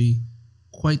actually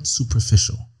quite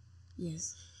superficial.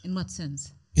 Yes. In what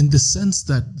sense? In the sense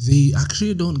that they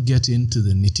actually don't get into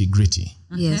the nitty-gritty.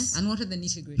 Okay. Yes. And what are the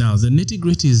nitty-gritty? Now, the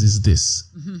nitty-gritty is this.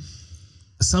 Mm-hmm.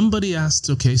 Somebody asked,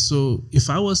 okay, so if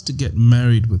I was to get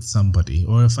married with somebody,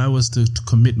 or if I was to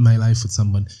commit my life with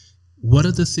someone, what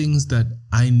are the things that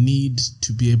I need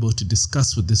to be able to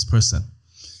discuss with this person?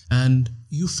 And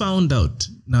you found out.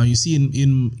 Now you see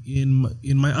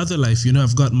in my other life,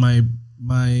 I've got my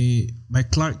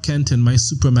Clark Kent and my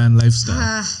Superman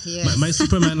lifestyle. Yes. My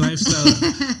Superman lifestyle.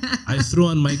 I throw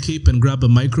on my cape and grab a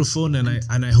microphone and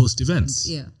I host events.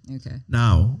 Yeah. Okay.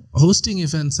 Now, hosting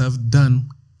events, I've done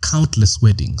countless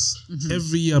weddings. Mm-hmm.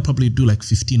 Every year I probably do like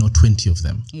 15 or 20 of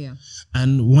them. Yeah.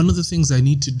 And one of the things I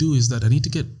need to do is that I need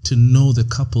to get to know the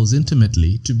couples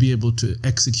intimately to be able to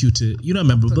execute a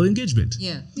memorable engagement.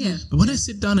 Yeah. But when I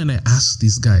sit down and I ask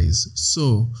these guys,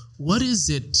 so what is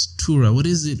it, Tura? What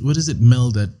is it,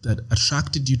 Mel, that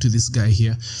attracted you to this guy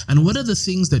here? And what are the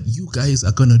things that you guys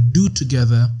are going to do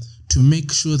together to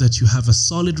make sure that you have a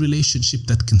solid relationship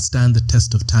that can stand the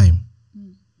test of time?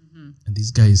 And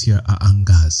these guys here are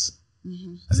angas.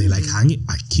 Mm-hmm. Are they like hanging?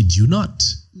 I kid you not.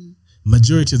 Mm.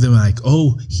 Majority of them are like,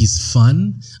 oh, he's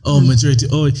fun. Oh, majority,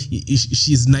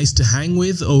 she's nice to hang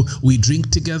with. Oh, we drink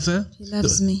together. He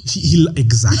loves me.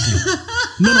 Exactly.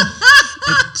 No.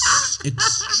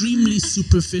 Extremely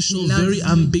superficial, very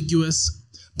ambiguous.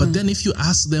 But then if you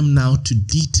ask them now to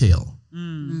detail,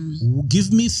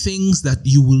 give me things that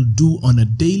you will do on a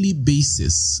daily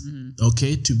basis,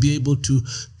 okay, to be able to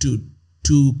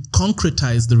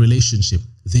concretize the relationship,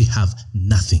 they have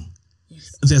nothing.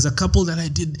 Yes. There's a couple that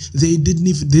they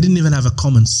didn't even have a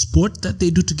common sport that they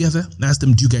do together. I asked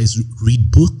them, do you guys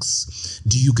read books?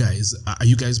 Are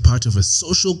you guys part of a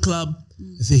social club?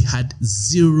 They had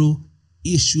zero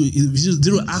issue,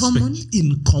 zero aspect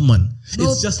in common.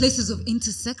 No, it's just places of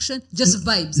intersection, just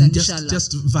vibes and inshallah.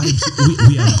 Just vibes.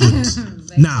 we are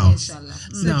good.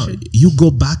 Now you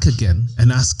go back again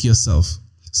and ask yourself.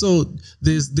 So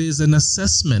there's an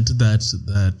assessment that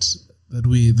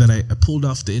I pulled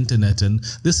off the internet, and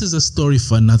this is a story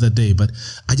for another day, but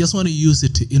I just want to use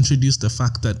it to introduce the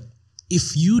fact that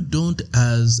if you don't,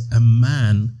 as a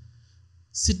man,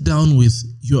 sit down with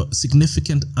your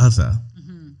significant other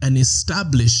and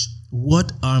establish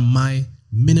what are my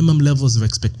minimum levels of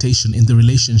expectation in the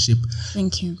relationship.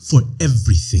 Thank you. For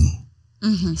everything.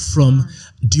 From,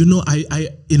 do you know, I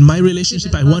in my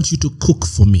relationship, I want you to cook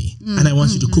for me, and I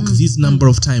want you to cook this number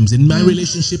of times. In my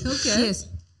relationship,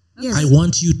 Yes. I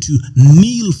want you to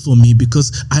kneel for me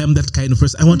because I am that kind of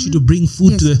person. I want you to bring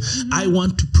food to I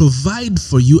want to provide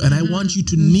for you, and I want you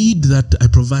to need that I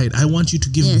provide. I want you to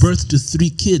give birth to 3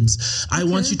 kids. I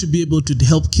want you to be able to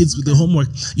help kids with the homework.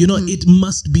 It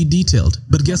must be detailed.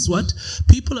 But guess what?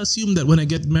 People assume that when I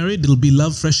get married, it'll be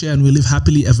love, fresh air, and we live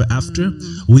happily ever after,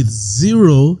 with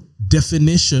zero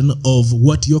definition of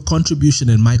what your contribution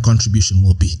and my contribution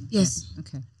will be. Yes.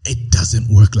 Okay. It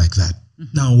doesn't work like that.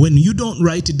 Now, when you don't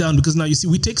write it down, because now you see,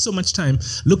 we take so much time.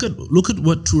 Look at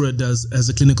what Tura does as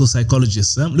a clinical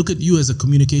psychologist. Look at you as a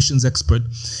communications expert.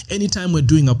 Anytime we're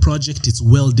doing a project, it's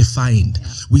well defined. Yeah.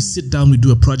 We sit down, we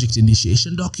do a project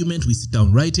initiation document. We sit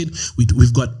down, write it.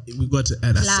 We've got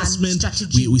an assessment.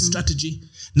 Strategy. We strategy.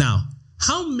 Now,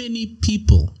 how many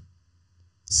people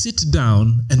sit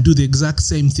down and do the exact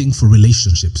same thing for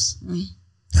relationships?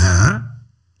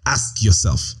 Ask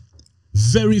yourself.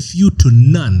 Very few to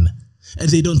none. And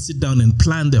they don't sit down and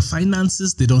plan their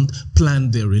finances. They don't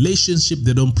plan their relationship.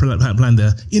 They don't plan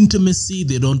their intimacy.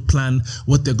 They don't plan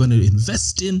what they're going to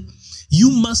invest in. You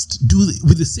must do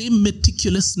with the same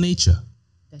meticulous nature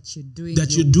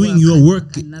that you're doing your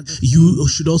work. You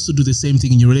should also do the same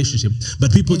thing in your relationship.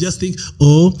 But people just think,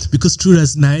 because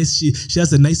Tura's nice, she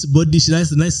has a nice body, she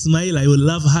has a nice smile, I will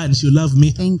love her and she'll love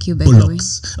me. Thank you, by the way.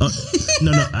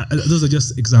 No, those are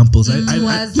just examples. It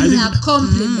was a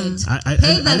compliment.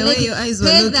 Pay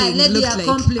that lady a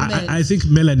compliment. I think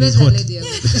Melanie's hot.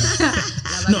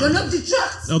 Don't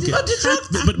detract. Okay.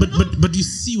 But you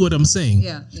see what I'm saying?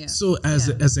 Yeah. So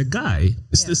as a guy,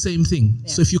 it's the same thing. Yeah.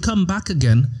 So if you come back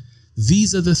again,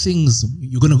 these are the things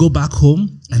you're going to go back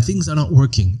home and things are not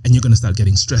working and you're going to start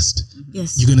getting stressed.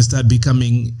 Yes. You're going to start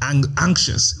becoming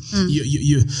anxious.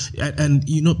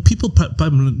 People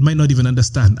might not even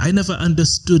understand. I never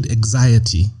understood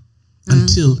anxiety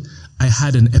until I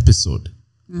had an episode.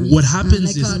 What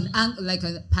happens like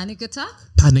a panic attack?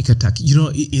 Panic attack.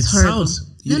 It sounds...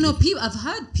 No, people. I've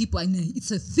heard people. I know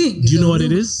it's a thing. Do you know what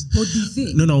it is? Body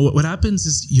thing. No. What happens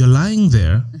is you're lying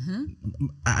there.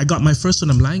 I got my first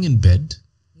one. I'm lying in bed.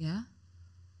 Yeah.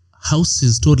 House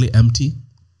is totally empty.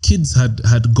 Kids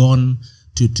had gone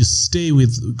to stay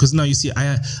with, because now you see,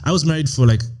 I was married for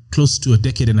like close to a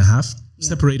decade and a half.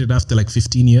 Separated after like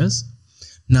 15 years.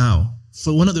 Now,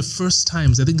 for one of the first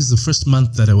times, I think it's the first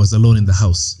month that I was alone in the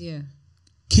house. Yeah.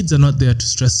 Kids are not there to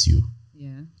stress you.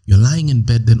 Yeah. You're lying in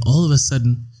bed, then all of a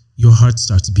sudden, your heart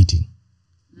starts beating.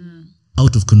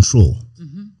 Out of control.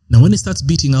 Now, when it starts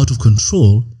beating out of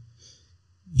control,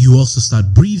 you also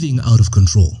start breathing out of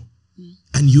control.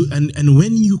 And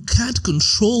when you can't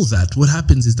control that, what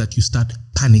happens is that you start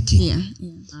panicking.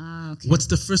 Yeah. Okay. What's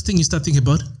the first thing you start thinking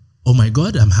about? Oh my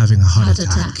God, I'm having a heart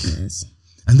attack. Yes.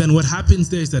 And then what happens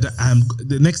there is that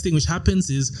the next thing which happens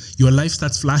is your life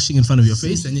starts flashing in front of your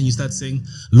face, and then you start saying,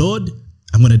 Lord,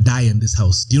 I'm going to die in this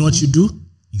house. Do you know what you do?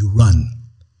 You run.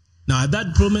 Now, at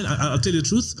that moment, I'll tell you the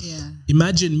truth. Yeah.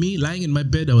 Imagine me lying in my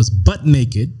bed. I was butt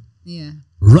naked. Yeah.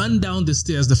 Run down the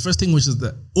stairs. The first thing which is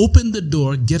open the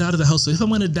door, get out of the house. So if I'm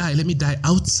going to die, let me die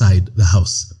outside the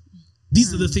house.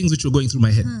 These are the things which were going through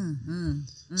my head.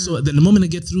 So then the moment I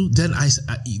get through, then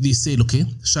they say, okay,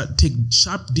 take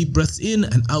sharp, deep breaths in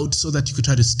and out so that you could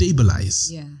try to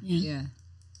stabilize. Yeah.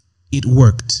 It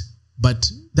worked. But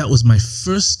that was my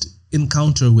first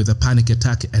encounter with a panic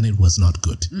attack, and it was not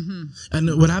good.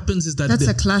 And what happens is that... That's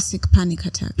a classic panic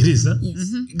attack. It is, huh?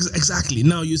 Yes. Exactly.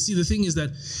 Now, you see, the thing is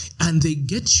that... And they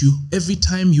get you every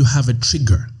time you have a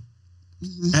trigger.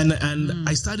 And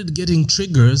I started getting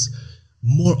triggers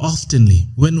more oftenly.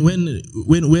 When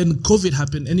COVID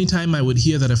happened, anytime I would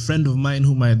hear that a friend of mine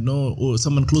whom I know or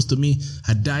someone close to me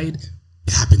had died,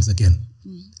 it happens again.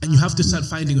 And you have to start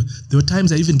finding... There were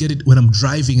times I even get it when I'm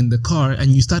driving in the car,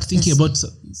 and you start thinking about...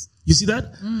 You see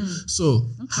that? So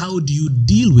how do you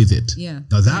deal with it? Yeah.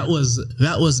 Now that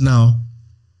was now...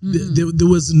 There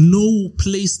was no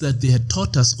place that they had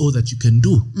taught us all that you can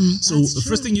do. So the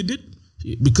first thing you did,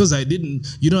 because I didn't...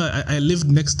 I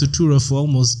lived next to Tura for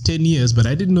almost 10 years, but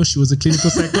I didn't know she was a clinical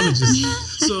psychologist.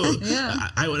 So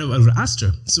I would have asked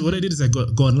her. So what I did is I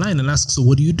go online and ask, so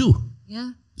what do you do?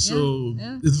 Yeah. So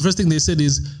the first thing they said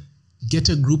is, get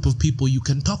a group of people you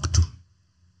can talk to.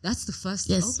 That's the first.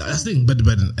 Yes. Okay. That's the thing. But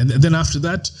and then after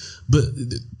that, but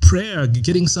prayer,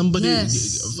 getting somebody,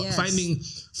 finding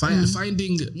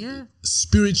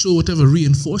spiritual whatever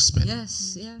reinforcement.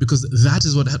 Yes. Yeah. Because that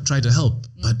is what I tried to help.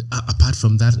 But apart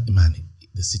from that, man,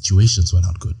 the situations were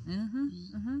not good.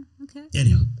 Okay.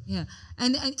 Anyhow. Yeah.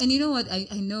 And you know what?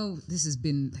 I know this has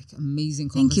been like amazing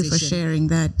conversation. Thank you for sharing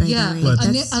that, by the way.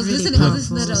 I was listening to that. I was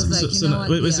like, so you know what?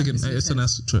 Wait a second. I just want to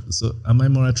ask, so am I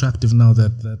more attractive now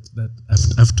that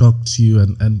I've talked to you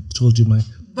and told you my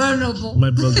vulnerable, my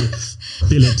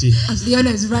vulnerability? As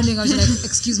Leona is running, I was like,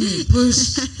 excuse me,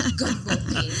 push, God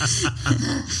forbid.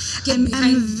 Get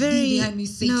behind me,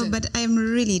 Satan. No, but I'm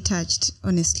really touched,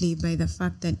 honestly, by the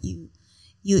fact that you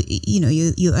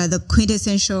are the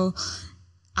quintessential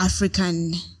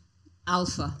African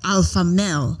alpha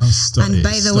male. And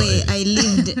by the way, I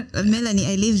lived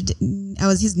Melanie, I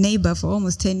was his neighbor for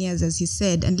almost 10 years, as he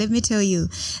said, and let me tell you,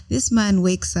 this man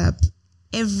wakes up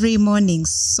every morning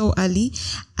so early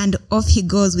and off he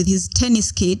goes with his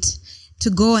tennis kit to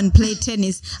go and play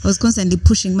tennis. I was constantly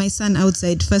pushing my son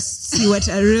outside first, see what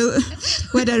a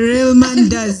real man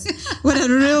does, what a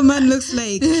real man looks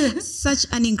like. Such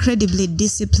an incredibly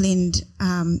disciplined,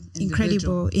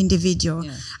 incredible individual.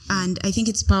 Yeah. And I think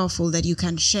it's powerful that you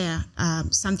can share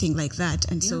something like that.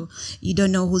 And so you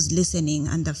don't know who's listening,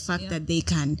 and the fact that they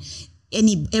can...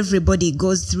 Everybody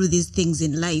goes through these things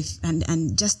in life,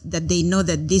 and just that they know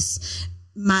that this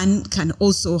man can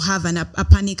also have a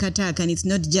panic attack, and it's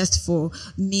not just for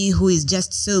me who is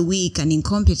just so weak and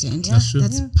incompetent.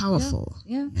 That's powerful.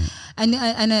 Yeah. And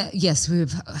yes,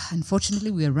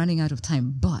 unfortunately we are running out of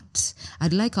time, but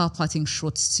I'd like our parting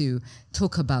shots to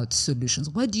talk about solutions.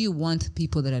 What do you want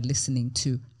people that are listening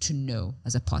to know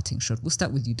as a parting shot? We'll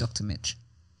start with you, Dr. Mitch.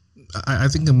 I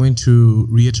think I'm going to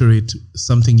reiterate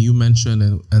something you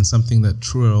mentioned and something that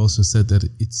Trua also said, that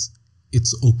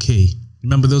it's okay.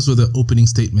 Remember, those were the opening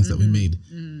statements that we made.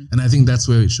 And I think that's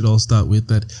where it should all start with,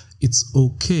 that it's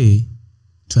okay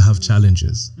to have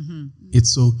challenges.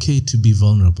 It's okay to be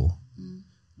vulnerable.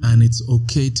 and it's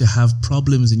okay to have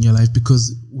problems in your life,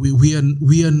 because we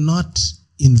are not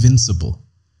invincible.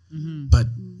 But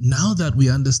now that we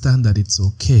understand that it's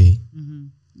okay,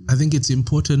 I think it's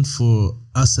important for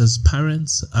us as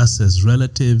parents, us as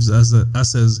relatives,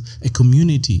 us as a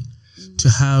community, to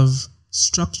have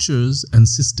structures and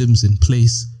systems in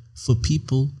place for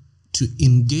people to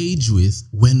engage with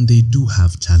when they do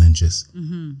have challenges.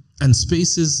 And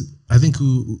spaces, I think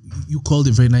you called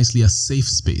it very nicely, a safe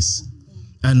space.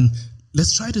 And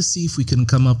let's try to see if we can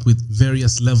come up with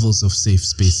various levels of safe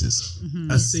spaces.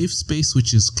 A safe space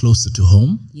which is closer to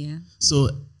home. Yeah. So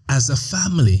as a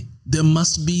family, there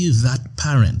must be that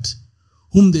parent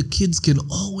whom the kids can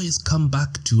always come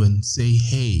back to and say,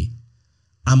 hey,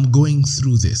 I'm going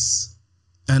through this.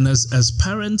 And as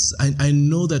parents, I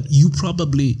know that you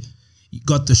probably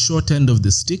got the short end of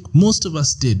the stick. Most of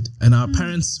us did. And our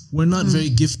parents were not very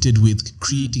gifted with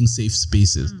creating safe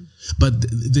spaces. But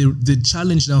the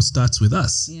challenge now starts with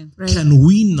us. Yeah. Right. Can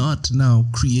we not now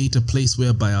create a place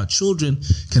whereby our children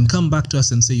can come back to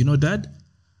us and say, you know, Dad,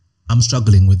 I'm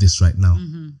struggling with this right now.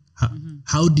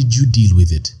 How did you deal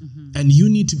with it? And you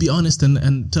need to be honest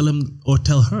and tell him or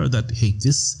tell her that, hey,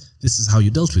 this is how you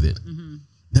dealt with it.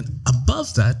 Then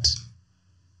above that,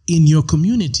 in your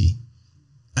community,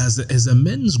 as a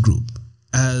men's group,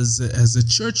 as a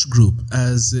church group,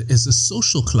 as a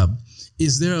social club,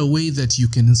 is there a way that you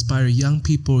can inspire young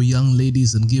people, young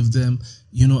ladies, and give them,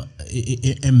 you know,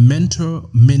 a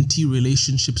mentor-mentee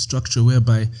relationship structure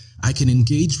whereby I can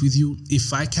engage with you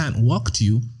if I can't walk to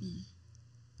you?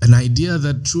 An idea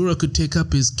that Trura could take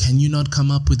up is, can you not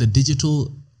come up with a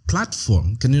digital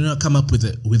platform? Can you not come up with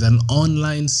an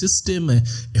online system, a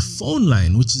phone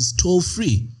line which is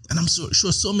toll-free? And I'm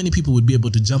sure so many people would be able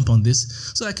to jump on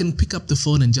this, so I can pick up the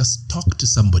phone and just talk to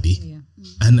somebody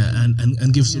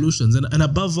and give solutions. And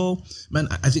above all, man,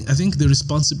 I think the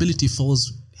responsibility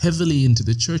falls heavily into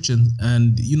the church,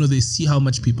 and you know, they see how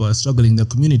much people are struggling in their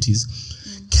communities.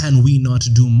 Can we not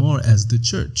do more as the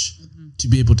church to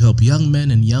be able to help young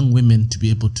men and young women to be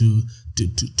able to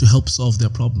help solve their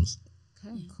problems?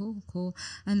 Okay, cool.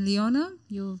 And Leona,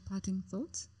 your parting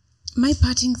thoughts? My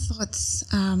parting thoughts,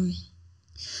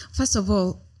 first of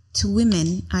all, to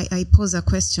women, I pose a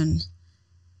question.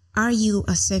 Are you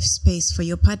a safe space for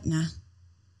your partner?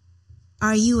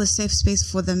 Are you a safe space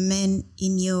for the men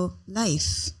in your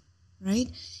life?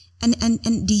 Right?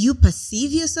 And do you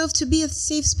perceive yourself to be a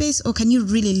safe space, or can you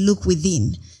really look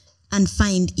within and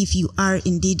find if you are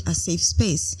indeed a safe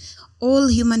space? All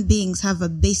human beings have a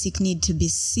basic need to be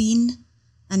seen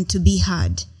and to be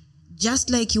heard. Just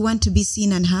like you want to be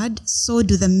seen and heard, so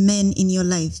do the men in your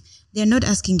life. They're not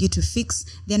asking you to fix.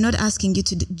 They're not asking you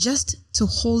to just to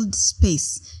hold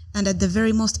space. And at the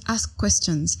very most, ask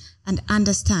questions and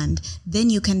understand. Then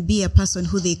you can be a person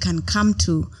who they can come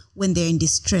to when they're in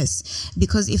distress.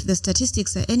 Because if the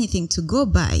statistics are anything to go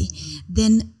by,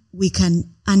 then we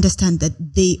can understand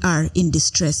that they are in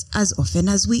distress as often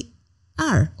as we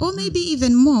are, or maybe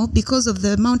even more because of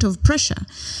the amount of pressure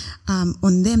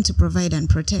on them to provide and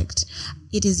protect.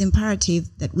 It is imperative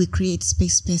that we create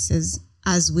spaces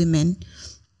as women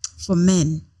for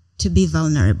men to be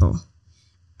vulnerable.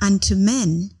 And to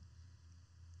men,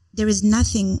 there is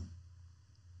nothing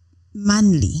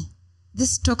manly.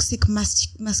 This toxic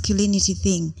masculinity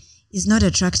thing is not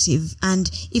attractive. And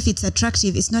if it's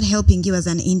attractive, it's not helping you as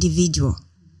an individual,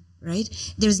 right?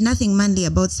 There's nothing manly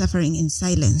about suffering in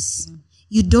silence.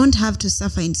 You don't have to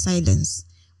suffer in silence.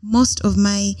 Most of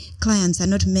my clients are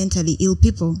not mentally ill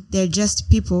people. They're just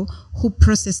people who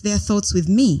process their thoughts with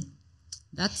me.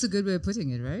 That's a good way of putting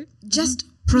it, right? Just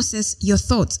process your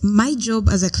thoughts. My job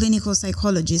as a clinical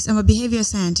psychologist, I'm a behavior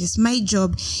scientist. My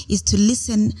job is to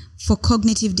listen for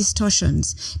cognitive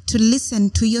distortions, to listen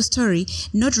to your story,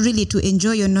 not really to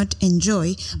enjoy or not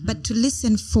enjoy, but to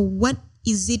listen for what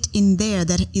is it in there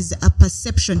that is a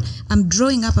perception. I'm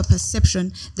drawing up a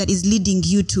perception that is leading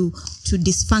you to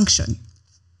dysfunction,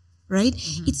 right?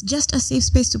 It's just a safe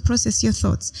space to process your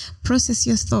thoughts. Process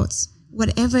your thoughts.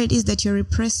 Whatever it is that you're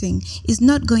repressing is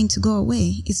not going to go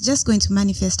away. It's just going to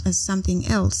manifest as something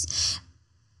else.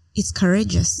 It's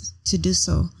courageous to do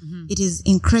so. It is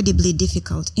incredibly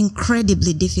difficult, you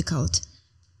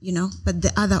know, but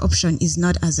the other option is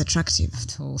not as attractive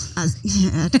At all. at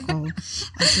all.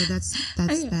 And so that's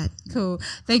that. Cool.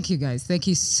 Thank you, guys. Thank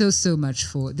you so much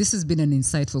for this. Has been an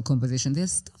insightful conversation.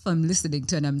 There's stuff I'm listening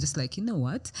to and I'm just like, you know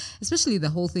what? Especially the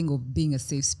whole thing of being a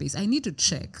safe space. I need to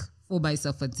check for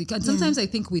myself and see. And sometimes I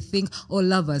think we think, oh,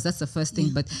 lovers, that's the first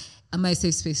thing. But am I a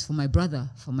safe space for my brother,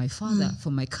 for my father, for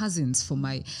my cousins, am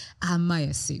I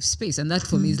a safe space? And that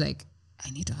for me is like, I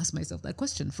need to ask myself that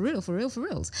question for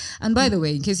reals. And by the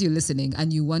way, in case you're listening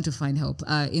and you want to find help,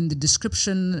 in the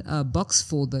description box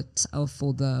for the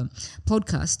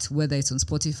podcast, whether it's on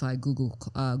Spotify, Google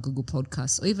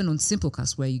Podcasts, or even on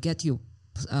Simplecast, where you get your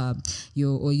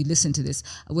or you listen to this,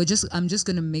 I'm just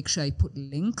going to make sure I put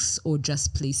links or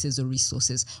just places or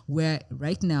resources where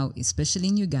right now, especially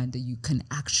in Uganda, you can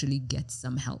actually get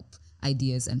some help,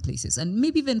 ideas and places, and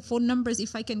maybe even phone numbers.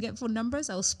 If I can get phone numbers,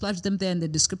 I'll splash them there in the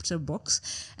description box.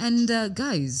 And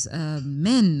guys,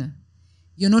 men,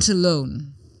 you're not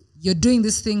alone. You're doing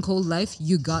this thing called life.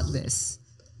 You got this.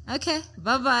 Okay,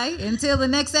 bye-bye. Until the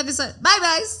next episode. Bye,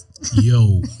 guys.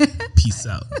 Yo, peace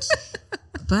out.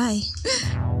 Bye.